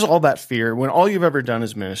 because there's all that fear when all you've ever done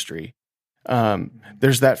is ministry.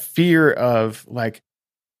 There's that fear of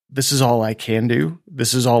this is all I can do.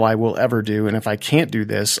 This is all I will ever do. And if I can't do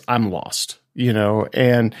this, I'm lost.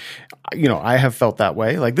 And I have felt that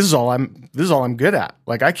way. This is all I'm good at.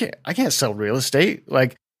 I can't sell real estate.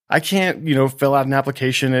 I can't, fill out an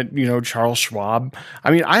application at, Charles Schwab.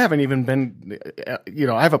 I mean, I haven't even been,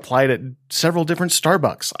 I've applied at several different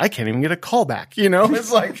Starbucks. I can't even get a call back,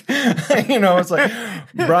 it's like,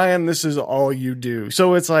 Brian, this is all you do.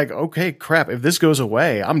 So it's like, okay, crap. If this goes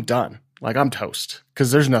away, I'm done. I'm toast,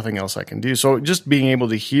 because there's nothing else I can do. So just being able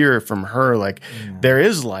to hear from her, there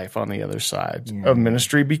is life on the other side of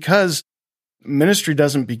ministry, because ministry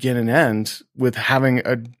doesn't begin and end with having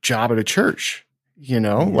a job at a church.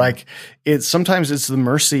 Sometimes it's the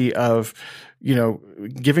mercy of,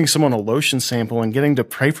 giving someone a lotion sample and getting to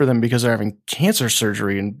pray for them because they're having cancer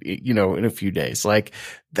surgery in a few days.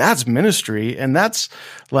 That's ministry. And that's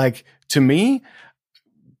to me,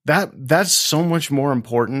 that's so much more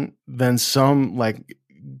important than some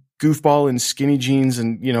goofball in skinny jeans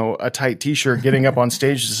and, a tight t-shirt getting up on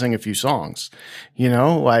stage to sing a few songs,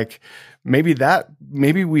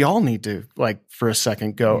 maybe we all need to for a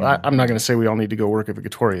second go, I'm not going to say we all need to go work at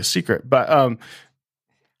Victoria's Secret, but,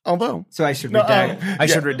 although. So I should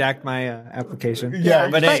redact my application. Yeah.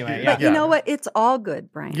 But anyway. But you know what? It's all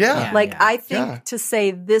good, Brian. Yeah. I think to say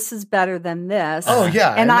this is better than this. Oh,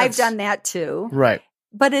 yeah. And I've done that too. Right.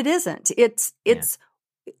 But it isn't. It's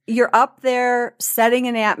you're up there setting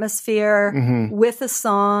an atmosphere with a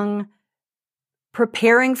song,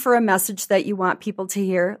 preparing for a message that you want people to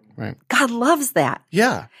hear. Right. God loves that.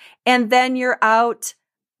 Yeah. And then you're out,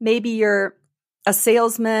 maybe you're a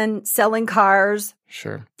salesman selling cars.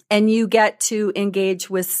 Sure. And you get to engage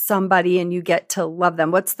with somebody and you get to love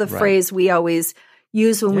them. What's the phrase we always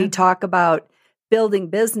use when we talk about building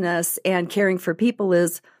business and caring for people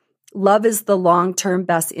is, love is the long-term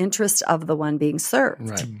best interest of the one being served.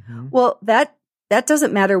 Right. Mm-hmm. Well, that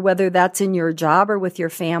doesn't matter whether that's in your job or with your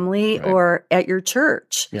family or at your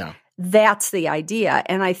church. Yeah. That's the idea.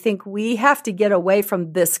 And I think we have to get away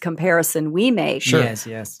from this comparison we make. Sure.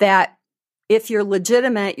 Yes. That if you're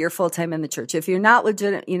legitimate, you're full-time in the church. If you're not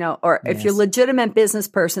legitimate, if you're a legitimate business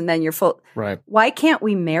person, then you're full. Right. Why can't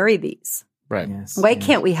we marry these? Right. Yes. Why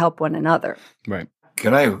can't we help one another? Right.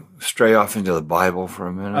 Can I stray off into the Bible for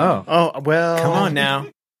a minute? Oh, well. come on now.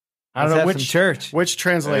 I don't know which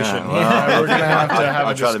translation. Yeah, well, we're going to have to have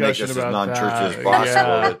I'll a try to make discussion this as about non-churchy as that.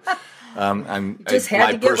 possible. Yeah. Just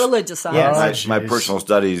had to get religious on Yes. it. My personal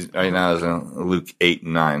studies right now is in Luke 8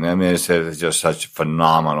 and 9. I mean, it's just such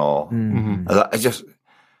phenomenal. Mm-hmm.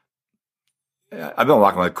 I've been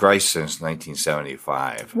walking with Christ since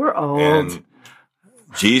 1975. We're old. And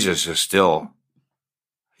Jesus is still,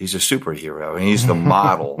 he's a superhero, and he's the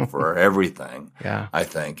model for everything. Yeah. I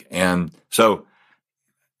think. And so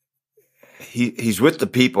he's with the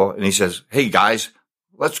people, and he says, "Hey guys,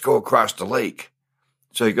 let's go across the lake."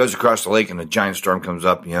 So he goes across the lake, and a giant storm comes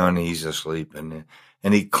up, and he's asleep, and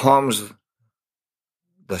he calms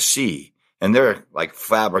the sea, and they're like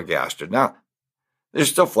flabbergasted. Now, they're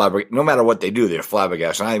still flabbergasted. No matter what they do, they're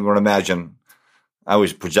flabbergasted. I would imagine, I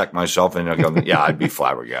always project myself, and I go, yeah, I'd be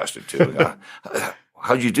flabbergasted too.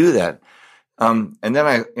 How'd you do that? And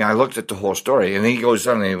then I looked at the whole story, and he goes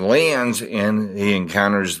on and he lands, and he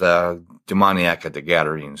encounters the demoniac at the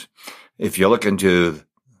Gadarenes. If you look into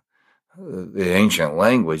the ancient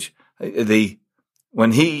language,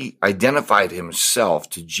 when he identified himself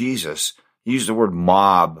to Jesus, he used the word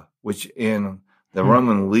mob, which in the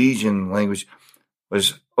Roman legion language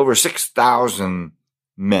was over 6,000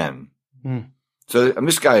 men. So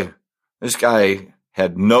this guy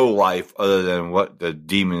had no life other than what the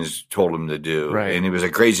demons told him to do. Right. And he was a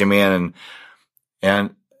crazy man.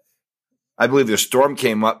 And I believe the storm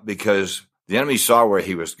came up because the enemy saw where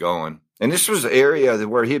he was going. And this was the area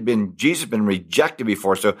where Jesus had been rejected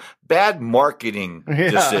before. So bad marketing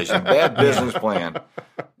decision, bad business plan.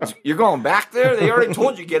 You're going back there? They already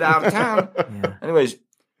told you get out of town. Yeah. Anyways,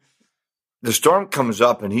 the storm comes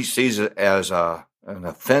up, and he sees it as an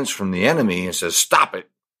offense from the enemy and says, "Stop it.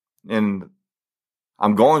 And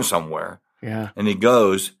I'm going somewhere." Yeah. And he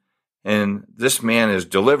goes, and this man is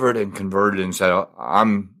delivered and converted and said,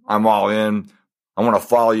 I'm all in. I want to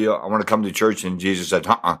follow you. I want to come to church. And Jesus said,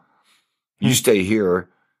 you stay here.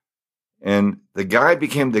 And the guy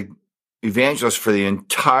became the evangelist for the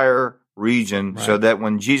entire region, so that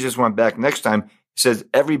when Jesus went back next time, he says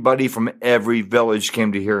everybody from every village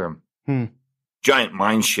came to hear him. Giant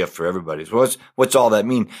mind shift for everybody. So what's all that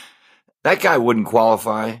mean? That guy wouldn't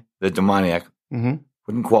qualify, the demoniac,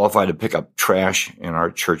 wouldn't qualify to pick up trash in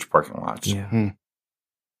our church parking lots. Yeah.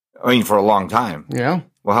 I mean, for a long time. Yeah.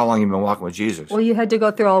 Well, how long have you been walking with Jesus? Well, you had to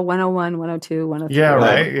go through all 101, 102, 103. Yeah,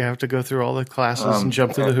 right. You have to go through all the classes and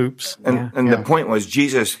jump through the hoops. And the point was,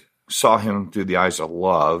 Jesus saw him through the eyes of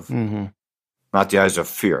love, not the eyes of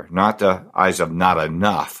fear, not the eyes of not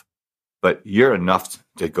enough, but you're enough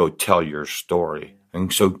to go tell your story.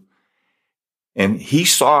 And so, and he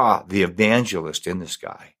saw the evangelist in this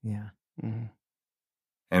guy. Yeah.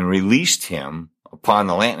 And released him upon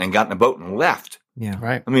the land and got in a boat and left. Yeah.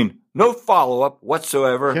 Right. I mean, no follow-up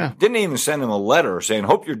whatsoever. Yeah. Didn't even send him a letter saying,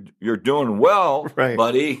 "Hope you're doing well,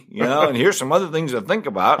 buddy. And here's some other things to think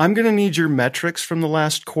about." I'm going to need your metrics from the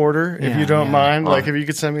last quarter, if you don't mind. Like, if you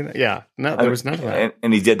could send me that. Yeah. No, there was none of that.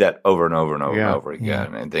 And he did that over and over and over and over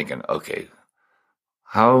again. And thinking, okay,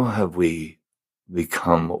 how have we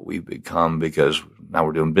become what we've become? Because now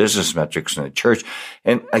we're doing business metrics in the church.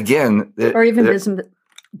 And again, or even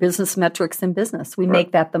business metrics in business. We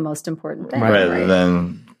make that the most important thing. Rather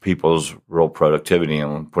than people's real productivity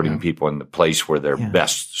and putting people in the place where they're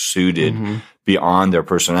best suited beyond their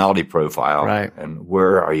personality profile. Right. And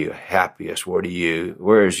where are you happiest?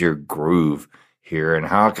 Where is your groove here? And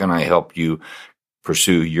how can I help you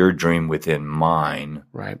pursue your dream within mine?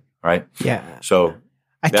 Right. Right. Yeah. So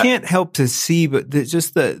I can't help to see, but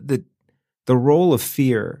just the role of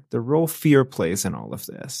fear, the role fear plays in all of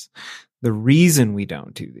this. The reason we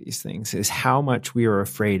don't do these things is how much we are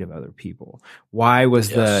afraid of other people. Why was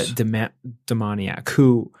the demoniac,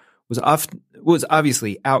 who was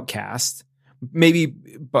obviously outcast, maybe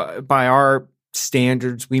by our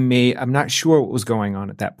standards, I'm not sure what was going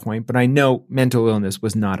on at that point, but I know mental illness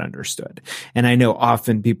was not understood. And I know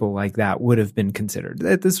often people like that would have been considered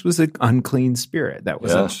that this was an unclean spirit. That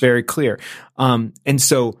was very clear. And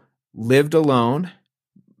so lived alone,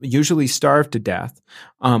 usually starved to death,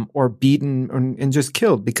 or beaten and just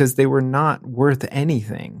killed because they were not worth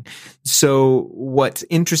anything. So what's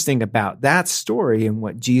interesting about that story and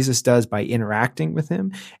what Jesus does by interacting with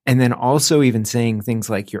him, and then also even saying things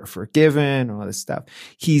like "you're forgiven," all this stuff,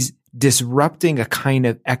 he's disrupting a kind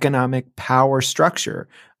of economic power structure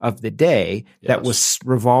of the day that was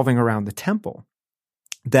revolving around the temple,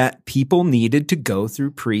 that people needed to go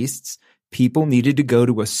through priests. People needed to go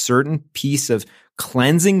to a certain piece of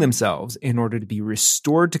cleansing themselves in order to be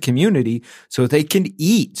restored to community so they can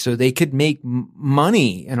eat, so they could make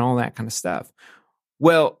money and all that kind of stuff.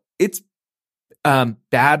 Well, it's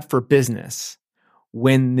bad for business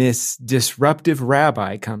when this disruptive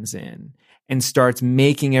rabbi comes in and starts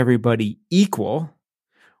making everybody equal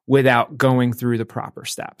without going through the proper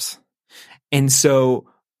steps. And so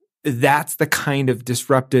that's the kind of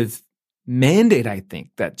disruptive mandate, I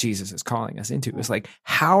think, that Jesus is calling us into. Is like,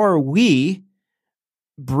 how are we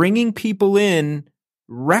bringing people in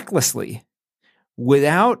recklessly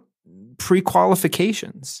without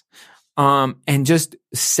pre-qualifications, and just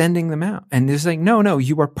sending them out. And it's like, no,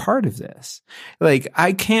 you are part of this. Like,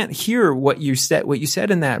 I can't hear what you said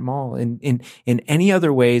in that mall in any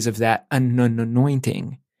other ways of that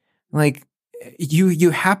anointing. Like,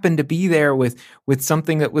 you happen to be there with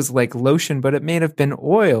something that was like lotion, but it may have been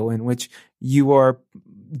oil, in which you are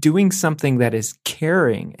doing something that is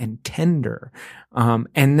caring and tender,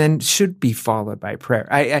 and then should be followed by prayer.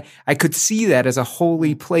 I could see that as a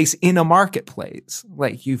holy place in a marketplace,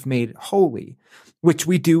 like you've made holy, which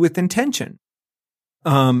we do with intention.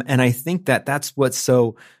 And I think that that's what's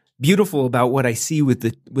so beautiful about what I see with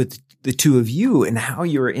the two of you and how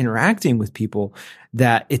you're interacting with people,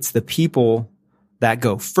 that it's the people that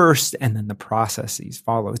go first and then the processes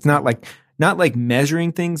follow. It's not like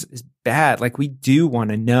measuring things is bad. Like, we do want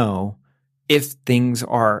to know if things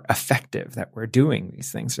are effective, that we're doing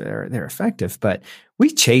these things, they're effective, but we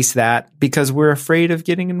chase that because we're afraid of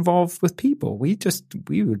getting involved with people. We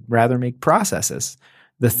would rather make processes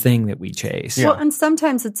the thing that we chase. Well, and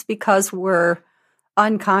sometimes it's because we're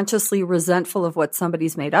unconsciously resentful of what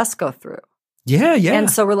somebody's made us go through. Yeah. And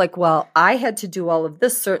so we're like, well, I had to do all of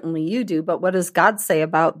this. Certainly you do. But what does God say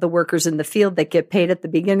about the workers in the field that get paid at the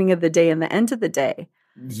beginning of the day and the end of the day?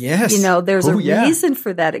 Yes. There's a reason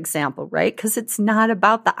for that example, right? Because it's not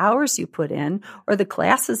about the hours you put in or the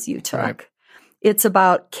classes you took. Right. It's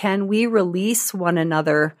about, can we release one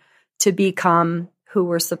another to become who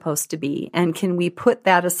we're supposed to be? And can we put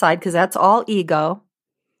that aside? Because that's all ego.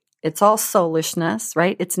 It's all soulishness,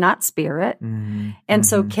 right? It's not spirit. Mm-hmm. And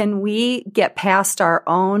so can we get past our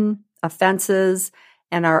own offenses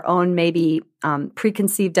and our own maybe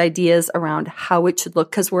preconceived ideas around how it should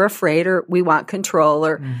look, because we're afraid or we want control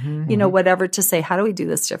or, whatever, to say, how do we do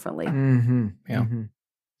this differently? Mm-hmm. Yeah. Mm-hmm.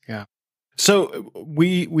 Yeah. So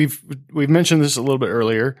we've mentioned this a little bit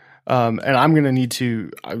earlier, and I'm going to need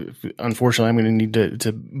to, unfortunately, I'm going to need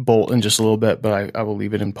to bolt in just a little bit, but I will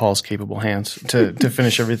leave it in Paul's capable hands to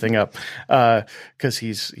finish everything up, because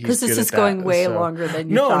he's because this is going way longer than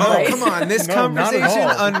you thought. No, right? Come on, this conversation,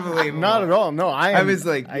 unbelievable. Not at all. No, I was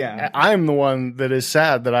like, I'm the one that is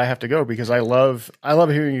sad that I have to go, because I love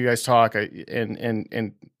hearing you guys talk,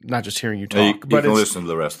 and not just hearing you talk, but you can listen to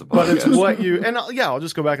the rest of the podcast. But it's what you I'll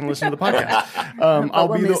just go back and listen to the podcast.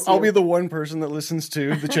 I'll be the one person that listens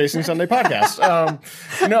to the Chasing Sunday podcast.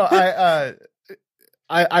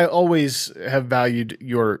 I always have valued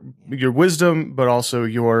your wisdom, but also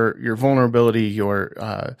your vulnerability.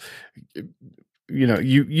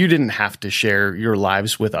 You didn't have to share your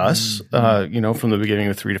lives with us, from the beginning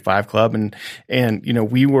of 3 to 5 Club. And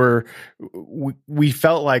we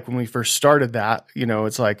felt like when we first started that,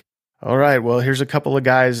 it's like, all right, well, here's a couple of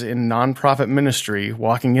guys in nonprofit ministry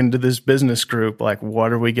walking into this business group. Like,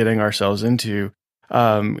 what are we getting ourselves into?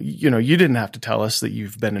 You didn't have to tell us that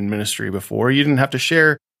you've been in ministry before. You didn't have to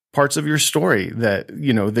share parts of your story that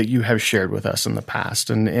you have shared with us in the past.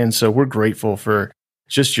 And so we're grateful for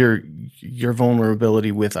just your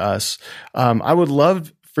vulnerability with us. I would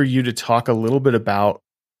love for you to talk a little bit about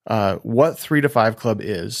what 3 to 5 Club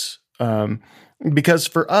is, because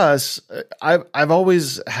for us, I've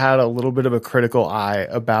always had a little bit of a critical eye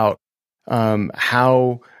about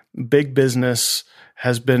how big business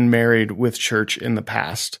has been married with church in the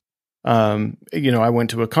past. I went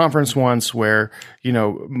to a conference once where,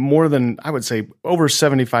 more than, I would say, over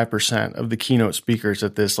 75% of the keynote speakers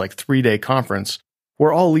at this 3-day conference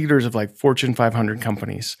were all leaders of Fortune 500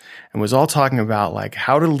 companies, and was all talking about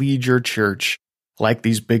how to lead your church like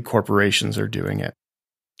these big corporations are doing it.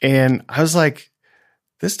 And I was like,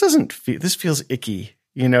 this feels icky.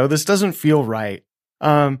 This doesn't feel right.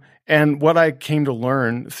 And what I came to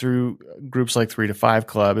learn through groups like 3 to 5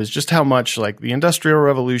 Club is just how much the Industrial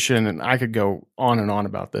Revolution, and I could go on and on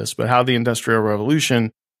about this, but how the Industrial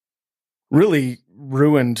Revolution really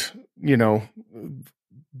ruined,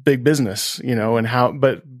 big business, and how,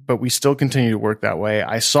 but we still continue to work that way.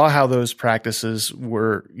 I saw how those practices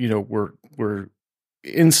were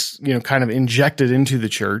kind of injected into the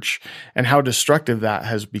church, and how destructive that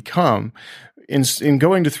has become. In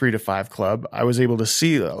going to 3 to 5 Club, I was able to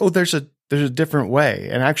see, there's a different way.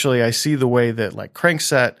 And actually, I see the way that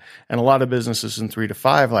Crankset and a lot of businesses in 3 to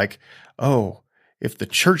 5, if the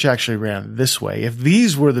church actually ran this way, if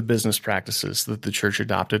these were the business practices that the church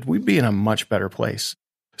adopted, we'd be in a much better place.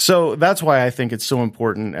 So that's why I think it's so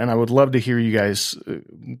important. And I would love to hear you guys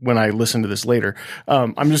when I listen to this later.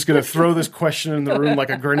 I'm just going to throw this question in the room like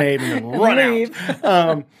a grenade and then run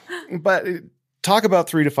out. But talk about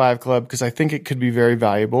 3 to 5 Club, because I think it could be very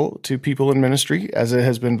valuable to people in ministry, as it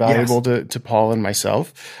has been valuable to Paul and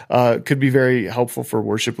myself. Could be very helpful for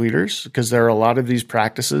worship leaders, because there are a lot of these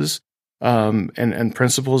practices and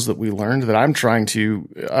principles that we learned that I'm trying to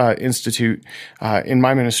institute in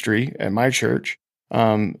my ministry at my church.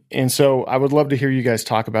 And so I would love to hear you guys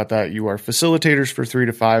talk about that. You are facilitators for 3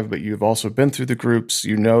 to 5, but you've also been through the groups.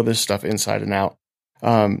 You know this stuff inside and out.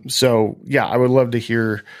 So yeah, I would love to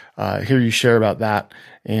hear you share about that.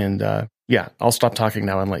 And yeah, I'll stop talking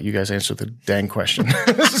now and let you guys answer the dang question.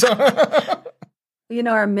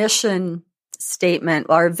 Our mission statement,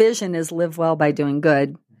 our vision is live well by doing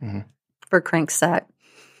good for Crankset.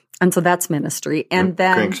 And so that's ministry. And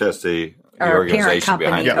then Crankset's the organization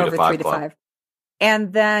behind 3 to 5 Club.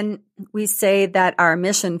 And then we say that our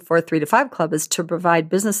mission for 3 to 5 Club is to provide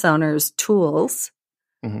business owners tools,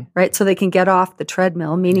 right? So they can get off the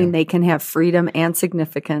treadmill, meaning they can have freedom and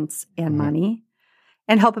significance and money,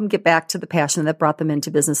 and help them get back to the passion that brought them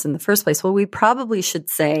into business in the first place. Well, we probably should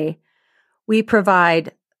say we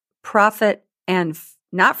provide profit and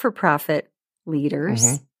not-for-profit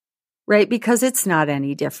leaders, right? Because it's not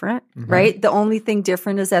any different, right? The only thing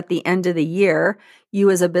different is at the end of the year, you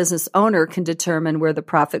as a business owner can determine where the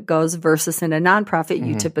profit goes versus in a nonprofit,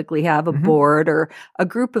 you typically have a board or a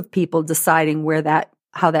group of people deciding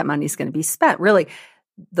how that money is going to be spent. Really,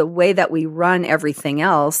 the way that we run everything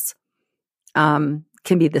else can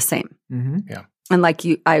be the same. Yeah. And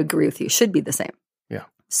I agree with you, should be the same. Yeah.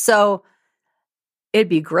 So it'd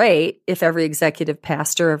be great if every executive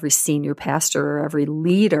pastor, every senior pastor, or every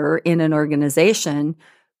leader in an organization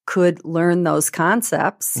could learn those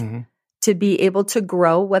concepts to be able to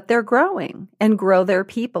grow what they're growing and grow their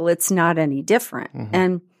people. It's not any different.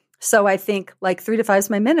 And so I think 3 to 5 is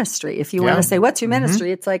my ministry. If you want to say, what's your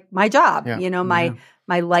ministry? It's like my job. Yeah.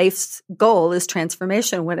 My life's goal is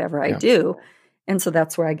transformation, whatever I do. And so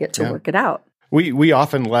that's where I get to work it out. We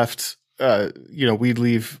often left, we'd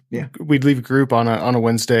leave group on a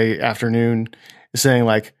Wednesday afternoon saying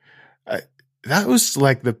that was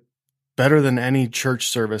the better than any church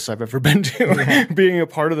service I've ever been to, being a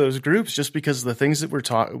part of those groups, just because the things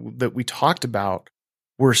that we talked about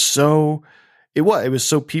were it was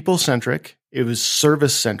so people centric. It was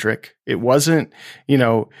service centric. It wasn't,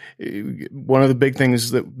 one of the big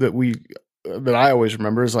things that I always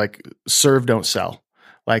remember is serve, don't sell.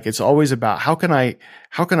 It's always about how can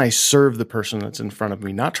I serve the person that's in front of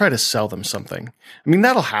me, not try to sell them something. I mean,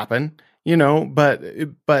 that'll happen,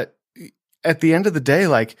 but at the end of the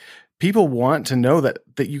day, people want to know that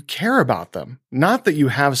you care about them, not that you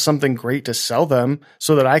have something great to sell them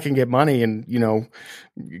so that I can get money and,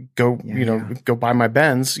 go buy my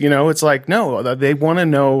Benz. It's no, they want to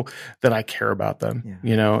know that I care about them,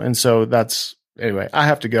 and so anyway, I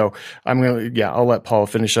have to go. I'll let Paul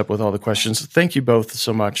finish up with all the questions. Thank you both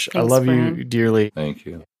so much. Thanks, I love Brian. you dearly. Thank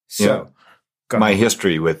you. So, my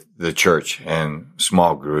history with the church and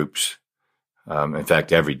small groups, in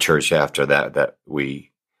fact, every church after that we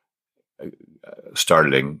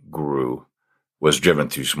started and grew was driven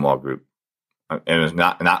through small group. And it's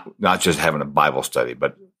not just having a Bible study,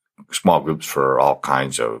 but small groups for all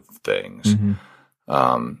kinds of things.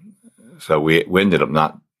 So we ended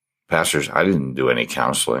up pastors, I didn't do any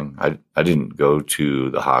counseling. I didn't go to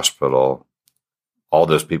the hospital. All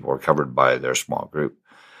those people were covered by their small group.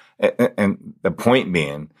 And the point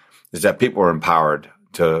being is that people were empowered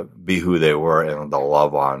to be who they were and to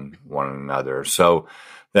love on one another. So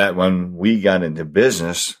that when we got into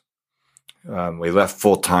business, we left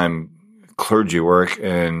full-time clergy work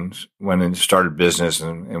and went and started business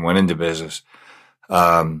and went into business.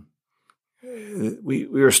 We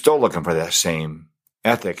were still looking for that same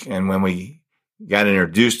ethic. And when we got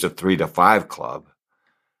introduced to 3 to 5 Club,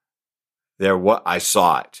 I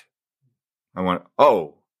saw it. I went,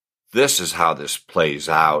 oh, this is how this plays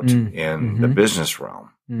out in the business realm.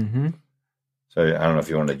 So I don't know if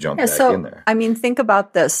you want to jump back in there. I mean, think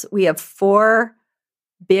about this. We have 4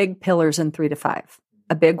 big pillars in 3 to 5,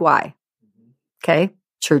 a big why. Okay.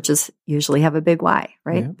 Churches usually have a big why,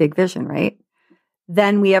 right? Yeah. Big vision, right?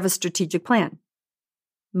 Then we have a strategic plan.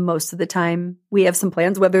 Most of the time we have some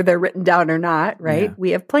plans, whether they're written down or not, right? Yeah.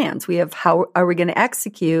 We have plans. We have how are we going to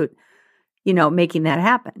execute, making that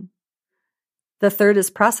happen. The third is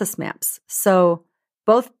process maps. So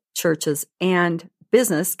both churches and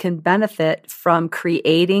business can benefit from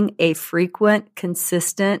creating a frequent,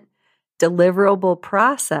 consistent, deliverable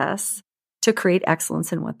process to create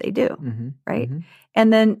excellence in what they do, right?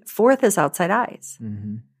 And then fourth is outside eyes.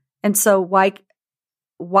 And so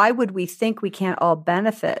why would we think we can't all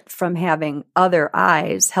benefit from having other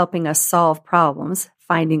eyes helping us solve problems,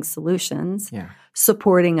 finding solutions,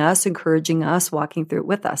 supporting us, encouraging us, walking through it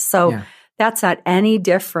with us? So that's not any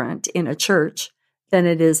different in a church than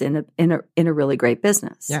it is in a really great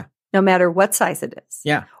business. Yeah. No matter what size it is.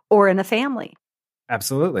 Yeah. Or in a family.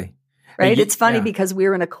 Absolutely. Right? It's funny because we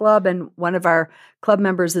were in a club and one of our club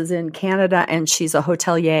members is in Canada and she's a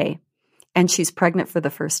hotelier and she's pregnant for the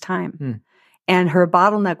first time. And her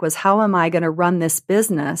bottleneck was, how am I going to run this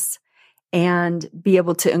business and be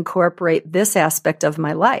able to incorporate this aspect of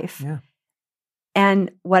my life? Yeah.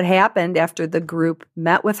 And what happened after the group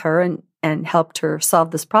met with her and helped her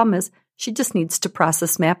solve this problem is she just needs to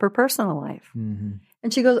process map her personal life.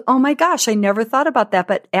 And she goes, oh my gosh, I never thought about that.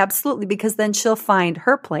 But absolutely, because then she'll find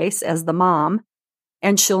her place as the mom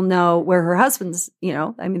and she'll know where her husband's, they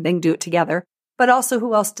can do it together. But also,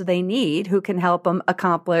 who else do they need who can help them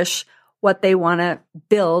accomplish what they want to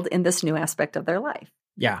build in this new aspect of their life?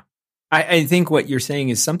 Yeah. I think what you're saying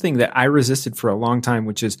is something that I resisted for a long time,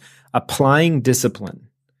 which is applying discipline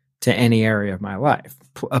to any area of my life.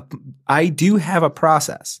 I do have a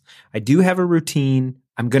process. I do have a routine.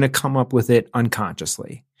 I'm going to come up with it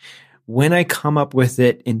unconsciously. When I come up with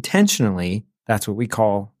it intentionally, that's what we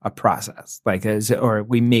call a process. Or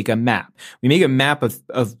we make a map. We make a map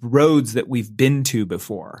of roads that we've been to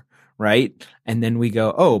before, right? And then we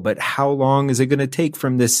go, oh, but how long is it going to take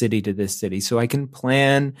from this city to this city? So I can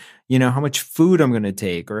plan, how much food I'm going to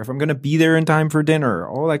take, or if I'm going to be there in time for dinner,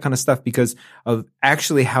 all that kind of stuff, because of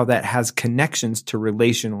actually how that has connections to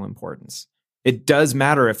relational importance. It does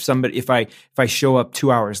matter if I show up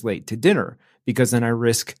 2 hours late to dinner, because then I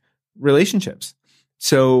risk relationships.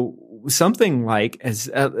 So something like as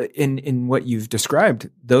in what you've described,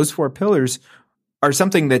 those 4 pillars are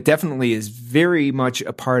something that definitely is very much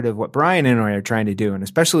a part of what Brian and I are trying to do. And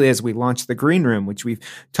especially as we launch the Green Room, which we've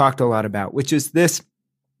talked a lot about, which is this,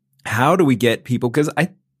 how do we get people, because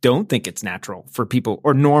I don't think it's natural for people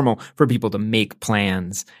or normal for people to make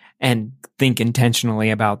plans and think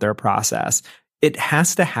intentionally about their process. It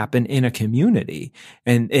has to happen in a community,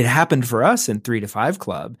 and it happened for us in 3 to 5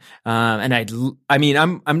 Club. And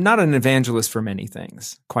I'm not an evangelist for many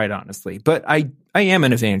things, quite honestly, but I am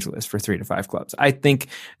an evangelist for 3 to 5 Clubs. I think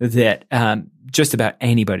that just about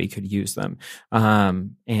anybody could use them.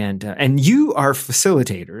 And you are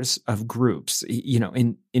facilitators of groups,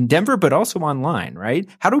 in Denver, but also online, right?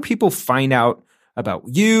 How do people find out about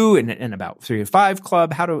you and about 3 to 5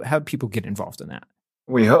 Club? How do people get involved in that?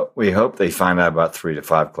 We hope they find out about 3 to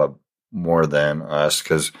 5 Club more than us,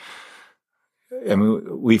 because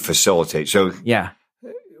we facilitate. So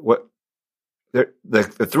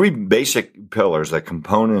the 3 basic pillars, the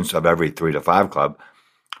components of every 3 to 5 Club,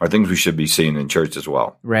 are things we should be seeing in church as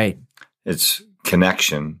well. Right. It's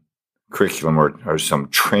connection, curriculum, or some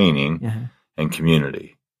training, and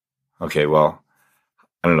community. Okay. Well,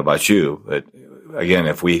 I don't know about you, but again,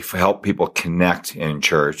 if we help people connect in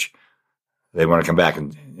church, they want to come back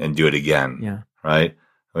and do it again. Yeah. Right.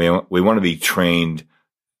 We want to be trained,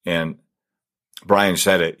 and Brian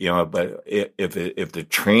said it, but if the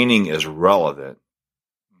training is relevant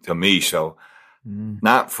to me, so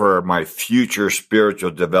not for my future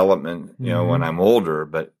spiritual development, when I'm older,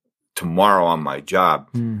 but tomorrow on my job,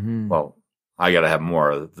 well, I got to have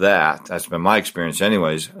more of that. That's been my experience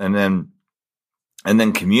anyways. And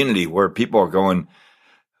then community, where people are going,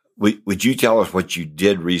 would you tell us what you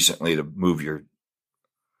did recently to move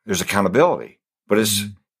there's accountability, but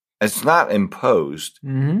it's not imposed.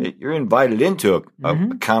 You're invited into a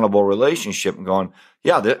accountable relationship and going,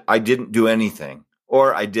 I didn't do anything,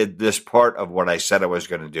 or I did this part of what I said I was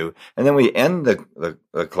going to do. And then we end the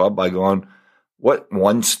club by going, what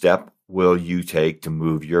one step will you take to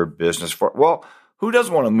move your business forward? Well, who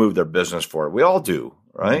doesn't want to move their business forward? We all do,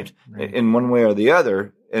 right? In one way or the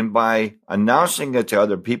other. And by announcing it to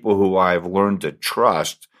other people who I've learned to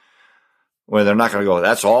trust, where they're not going to go,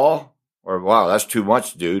 that's all, or wow, that's too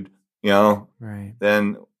much, dude, right.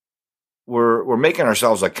 Then we're making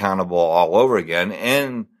ourselves accountable all over again,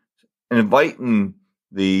 and inviting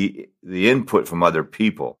the input from other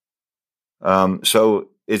people. So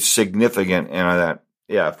it's significant, and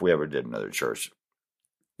if we ever did another church,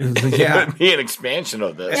 it would be an expansion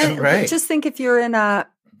of this. And right. Just think if you're in a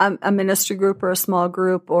ministry group or a small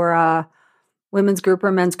group or a women's group or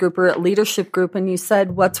a men's group or a leadership group, and you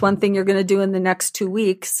said, what's one thing you're going to do in the next 2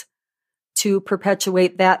 weeks to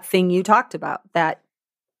perpetuate that thing you talked about, that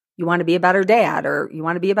you want to be a better dad, or you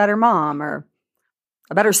want to be a better mom, or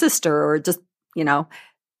a better sister, or just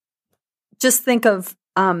think of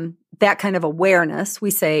that kind of awareness. We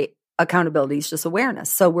say accountability is just awareness.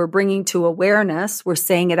 So we're bringing to awareness, we're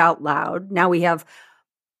saying it out loud. Now we have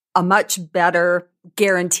a much better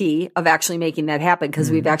guarantee of actually making that happen, because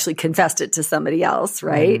we've actually confessed it to somebody else,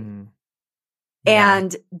 right?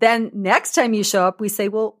 And then next time you show up, we say,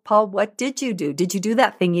 well, Paul, what did you do? Did you do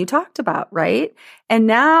that thing you talked about? Right. And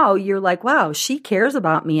now you're like, wow, she cares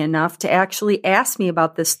about me enough to actually ask me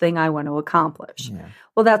about this thing I want to accomplish. Yeah.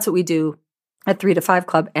 Well, that's what we do at 3 to 5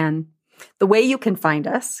 Club. And the way you can find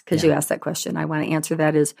us, because you asked that question, I want to answer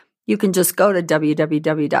that, is you can just go to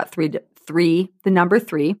www.3, the number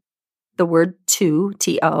 3, the word 2,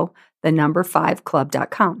 T-O, the number 5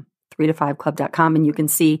 club.com, 3 to 5 club.com. And you can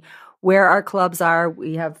see where our clubs are.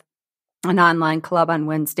 We have an online club on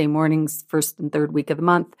Wednesday mornings, first and third week of the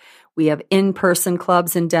month. We have in-person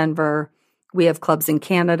clubs in Denver. We have clubs in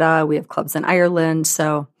Canada. We have clubs in Ireland.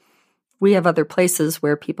 So we have other places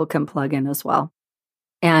where people can plug in as well.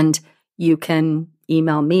 And you can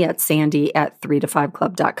email me at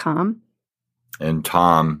sandy@3to5club.com. And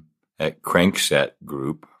Tom at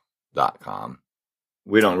cranksetgroup.com.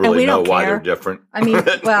 We don't really know why they're different. I mean,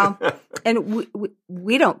 well, and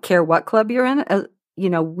we don't care what club you're in.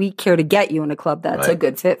 We care to get you in a club that's a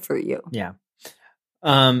good fit for you. Yeah.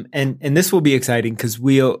 And this will be exciting because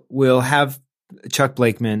we'll have Chuck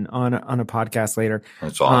Blakeman on a podcast later.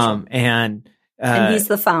 That's awesome. And he's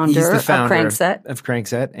the founder of Crankset. Of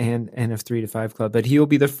Crankset and of 3 to 5 Club. But he'll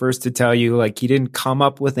be the first to tell you, like, he didn't come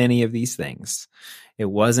up with any of these things. It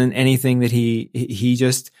wasn't anything that he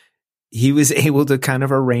was able to kind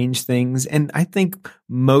of arrange things. And I think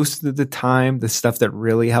most of the time, the stuff that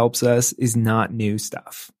really helps us is not new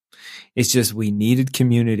stuff. It's just we needed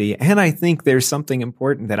community. And I think there's something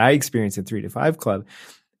important that I experienced in 3 to 5 Club,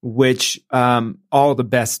 which all the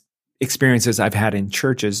best experiences I've had in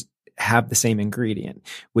churches have the same ingredient,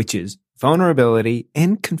 which is vulnerability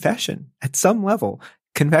and confession at some level.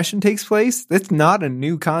 Confession takes place. That's not a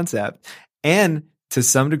new concept. And to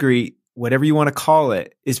some degree, whatever you want to call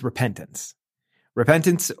it, is repentance.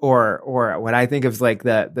 Repentance, or what I think of like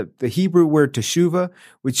the Hebrew word teshuvah,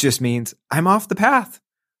 which just means I'm off the path.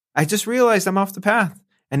 I just realized I'm off the path,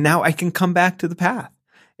 and now I can come back to the path.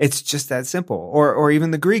 It's just that simple. Or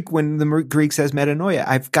even the Greek, when the Greek says metanoia,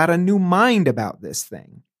 I've got a new mind about this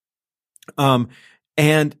thing.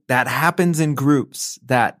 And that happens in groups,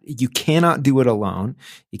 that you cannot do it alone.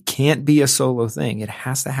 It can't be a solo thing. It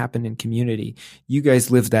has to happen in community. You guys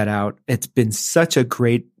live that out. It's been such a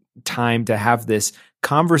great time to have this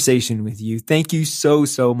conversation with you. Thank you so,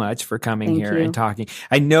 so much for coming here and talking.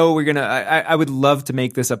 I know I would love to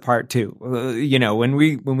make this a part 2. When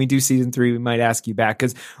we do season 3, we might ask you back,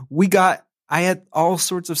 because I had all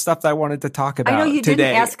sorts of stuff that I wanted to talk about. I know you today.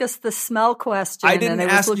 didn't ask us the smell question, I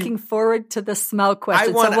was looking forward to the smell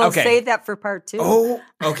question. So we'll save that for part 2. Oh,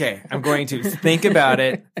 okay. I'm going to think about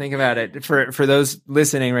it. Think about it. For those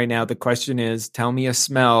listening right now, the question is, tell me a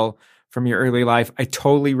smell from your early life. I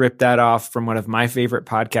totally ripped that off from one of my favorite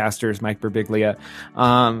podcasters, Mike Birbiglia.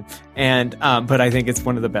 But I think it's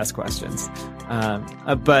one of the best questions.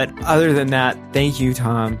 But other than that, thank you,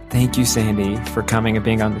 Tom. Thank you, Sandy, for coming and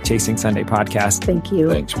being on the Chasing Sunday podcast. Thank you.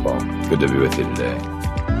 Thanks, Paul. Good to be with you today.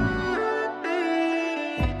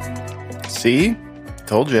 See?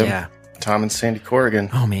 Told you. Yeah. Tom and Sandy Corrigan.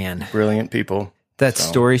 Oh, man. Brilliant people. That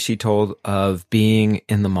story she told of being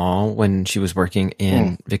in the mall when she was working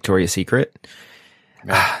in Victoria's Secret,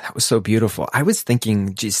 that was so beautiful. I was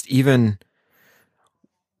thinking just even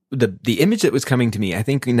the image that was coming to me, I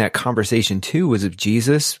think in that conversation too, was of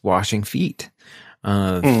Jesus washing feet,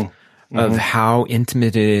 of how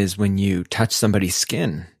intimate it is when you touch somebody's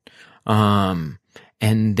skin.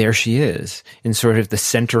 And there she is in sort of the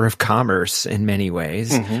center of commerce in many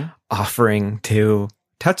ways, offering to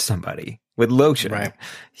touch somebody with lotion,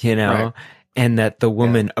 and that the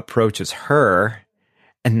woman approaches her,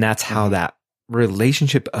 and that's how that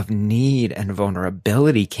relationship of need and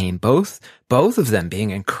vulnerability came, both of them being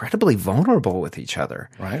incredibly vulnerable with each other.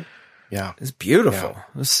 Right. Yeah. It's beautiful. Yeah.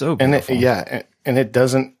 It was so beautiful. And it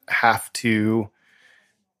doesn't have to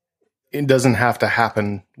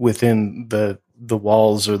happen within the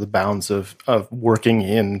walls or the bounds of working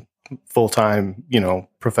in full-time,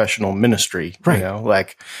 professional ministry,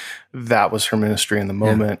 like that was her ministry in the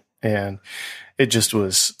moment. And it just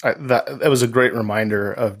was, that was a great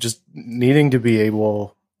reminder of just needing to be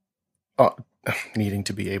able,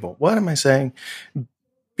 what am I saying?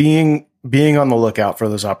 Being on the lookout for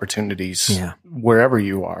those opportunities wherever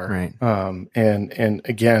you are. Right. And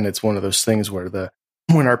again, it's one of those things where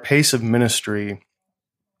when our pace of ministry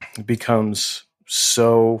becomes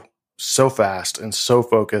so fast and so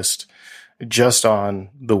focused just on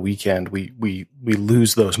the weekend, we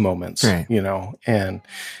lose those moments, right. and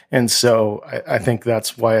so I think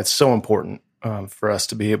that's why it's so important for us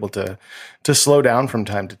to be able to slow down from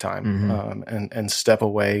time to time, and step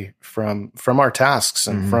away from our tasks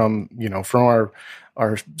and from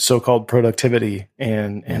our so-called productivity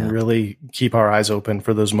and really keep our eyes open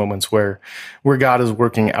for those moments where God is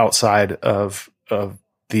working outside of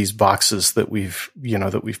these boxes that we've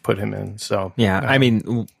put him in. So I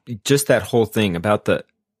mean, just that whole thing about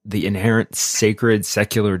the inherent sacred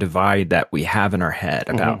secular divide that we have in our head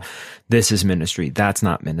about this is ministry, that's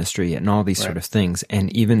not ministry, and all these sort of things.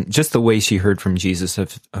 And even just the way she heard from Jesus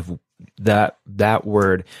of that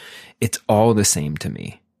word, it's all the same to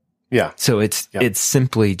me. Yeah. So it's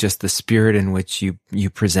simply just the spirit in which you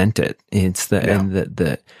present it. It's and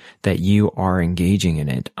that you are engaging in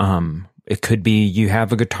it. It could be you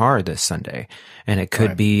have a guitar this Sunday, and it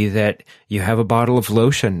could be that you have a bottle of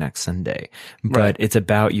lotion next Sunday, but it's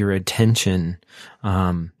about your attention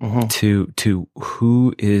to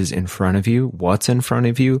who is in front of you, what's in front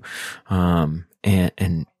of you, and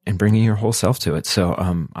bringing your whole self to it.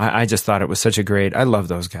 So I just thought it was such a great. I love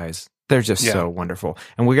those guys. They're just so wonderful,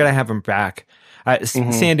 and we got to have them back.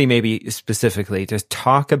 Sandy, maybe specifically, to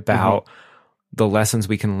talk about the lessons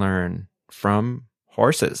we can learn from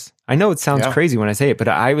horses. I know it sounds crazy when I say it, but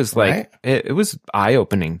I was like, it was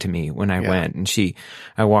eye-opening to me when I went, and she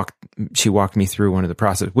walked me through one of the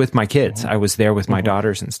process with my kids. I was there with my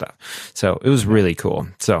daughters and stuff. So it was really cool.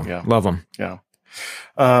 So love them. Yeah.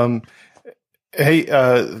 Hey,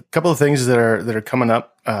 a couple of things that are coming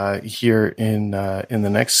up here in the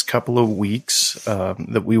next couple of weeks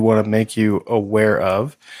that we want to make you aware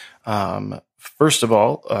of. First of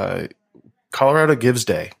all, Colorado Gives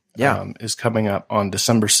Day is coming up on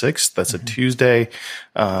December 6th. That's a Tuesday.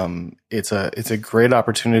 It's a great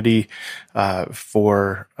opportunity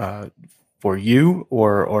for you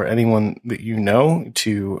or anyone that you know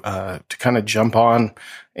to kind of jump on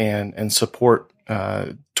and support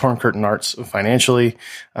Torn Curtain Arts financially.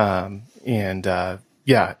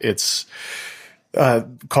 It's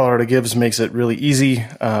Colorado Gives makes it really easy.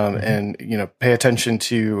 And pay attention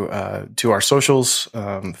to our socials,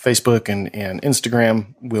 Facebook and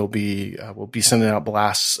Instagram. We'll be sending out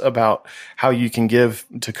blasts about how you can give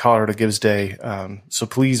to Colorado Gives Day. So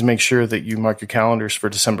please make sure that you mark your calendars for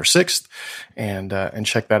December 6th and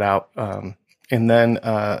check that out. And then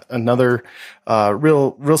another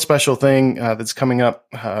real special thing that's coming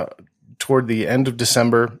up toward the end of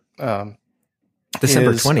December.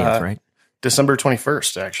 December 20th, right? December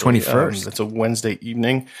 21st, actually. 21st. It's a Wednesday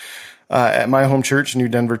evening at my home church, New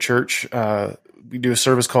Denver Church. We do a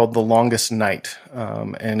service called The Longest Night,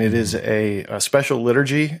 and it is a special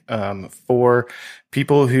liturgy for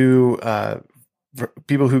people who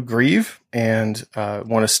grieve and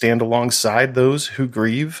want to stand alongside those who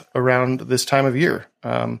grieve around this time of year.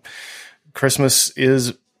 Christmas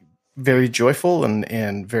is very joyful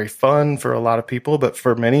and very fun for a lot of people, but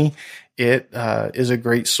for many, it is a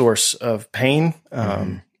great source of pain.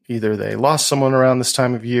 Either they lost someone around this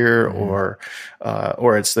time of year, or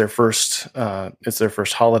it's their first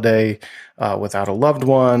holiday without a loved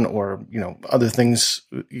one, or other things.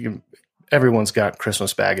 Everyone's got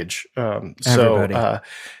Christmas baggage. Everybody.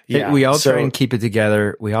 We all try and keep it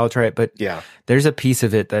together. We all try it, but there's a piece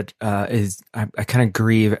of it that is I kind of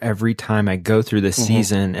grieve every time I go through this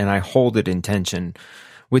season, and I hold it in tension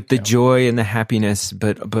with the joy and the happiness,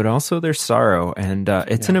 but also there's sorrow, and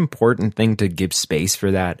it's an important thing to give space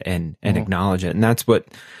for that and acknowledge it, and that's what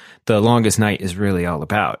The Longest Night is really all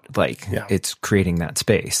about. It's creating that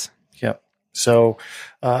space. So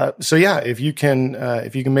if you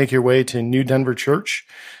can make your way to New Denver Church,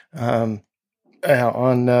 on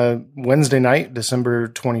Wednesday night, December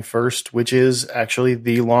 21st, which is actually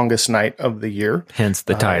the longest night of the year. Hence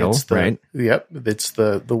the title, right? Yep. It's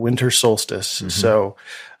the winter solstice. So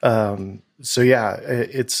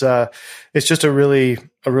it's just a really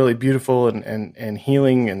beautiful and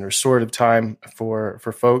healing and restorative time for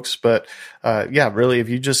folks. But really, if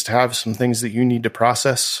you just have some things that you need to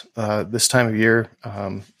process this time of year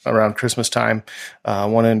around Christmas time, I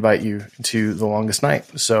want to invite you to The Longest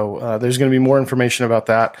Night. So there's going to be more information about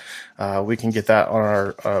that. We can get that on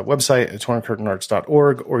our website at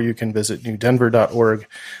torncurtainarts.org, or you can visit newdenver.org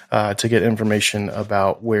to get information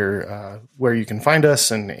about where you can find us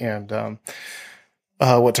and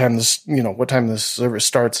what time this service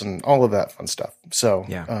starts and all of that fun stuff. So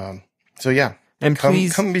and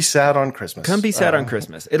please come be sad on Christmas. Come be sad on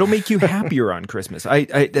Christmas. It'll make you happier on Christmas.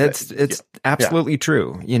 It's absolutely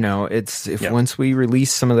true. Once we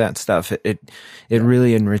release some of that stuff, it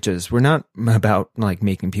really enriches. We're not about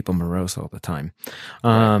making people morose all the time.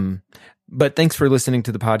 But thanks for listening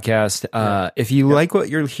to the podcast. If you like what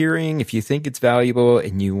you're hearing, if you think it's valuable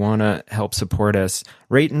and you want to help support us,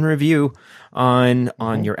 rate and review on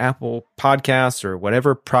your Apple Podcasts or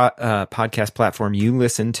whatever podcast platform you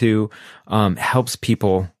listen to. Helps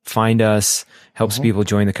people find us, helps people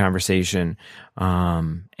join the conversation.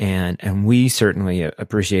 And we certainly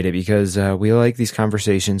appreciate it because we like these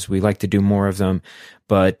conversations. We like to do more of them.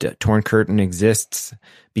 But Torn Curtain exists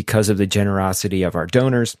because of the generosity of our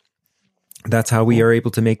donors. That's how we are able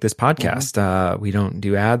to make this podcast. We don't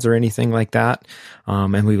do ads or anything like that.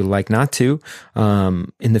 And we would like not to,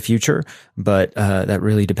 in the future, but, that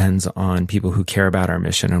really depends on people who care about our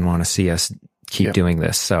mission and want to see us keep doing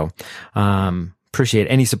this. So, appreciate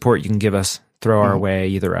any support you can give us, throw our way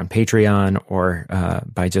either on Patreon or,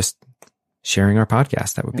 by just sharing our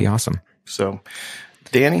podcast. That would be awesome. So,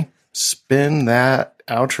 Danny, spin that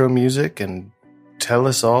outro music and tell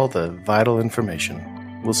us all the vital information.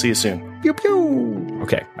 We'll see you soon. Pew, pew.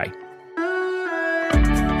 Okay, bye.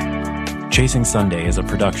 Chasing Sunday is a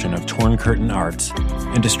production of Torn Curtain Arts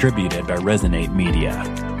and distributed by Resonate Media.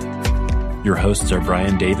 Your hosts are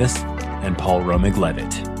Brian Davis and Paul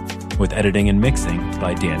Romig-Levitt, with editing and mixing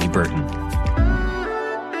by Danny Burton.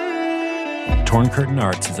 Torn Curtain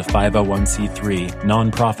Arts is a 501c3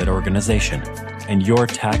 nonprofit organization, and your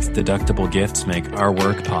tax-deductible gifts make our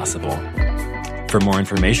work possible. For more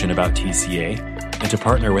information about TCA, and to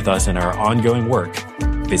partner with us in our ongoing work,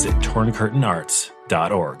 visit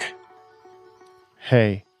torncurtainarts.org.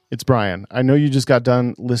 Hey, it's Brian. I know you just got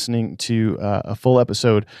done listening to a full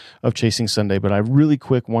episode of Chasing Sunday, but I really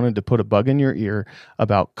quick wanted to put a bug in your ear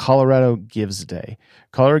about Colorado Gives Day.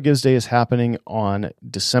 Colorado Gives Day is happening on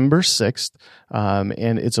December 6th,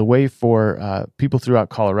 and it's a way for people throughout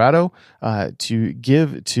Colorado to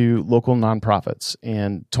give to local nonprofits.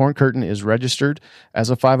 And Torn Curtain is registered as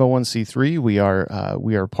a 501c3. We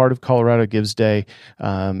are part of Colorado Gives Day,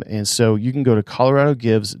 and so you can go to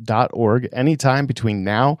coloradogives.org anytime between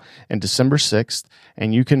now and December 6th,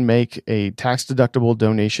 and you can make a tax-deductible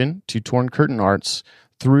donation to Torn Curtain Arts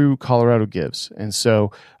through Colorado Gives. And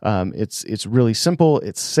so it's really simple,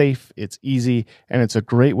 it's safe, it's easy, and it's a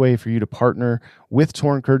great way for you to partner with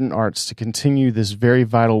Torn Curtain Arts to continue this very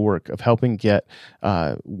vital work of helping get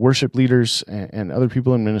worship leaders and other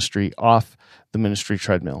people in ministry off the ministry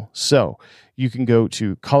treadmill. So you can go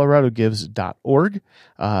to coloradogives.org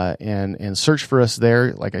and search for us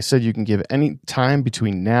there. Like I said, you can give any time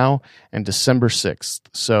between now and December 6th.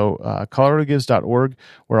 So coloradogives.org.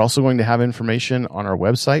 We're also going to have information on our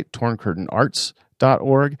website,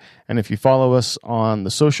 torncurtainarts.org. And if you follow us on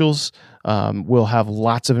the socials, we'll have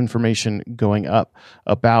lots of information going up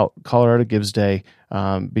about Colorado Gives Day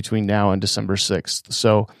between now and December 6th.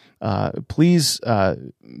 So please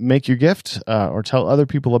make your gift or tell other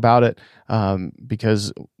people about it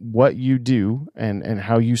because what you do and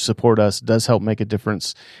how you support us does help make a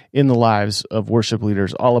difference in the lives of worship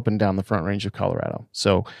leaders all up and down the Front Range of Colorado.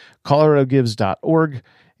 So coloradogives.org.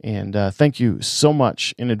 And thank you so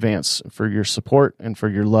much in advance for your support and for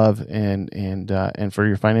your love and for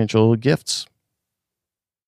your financial gifts.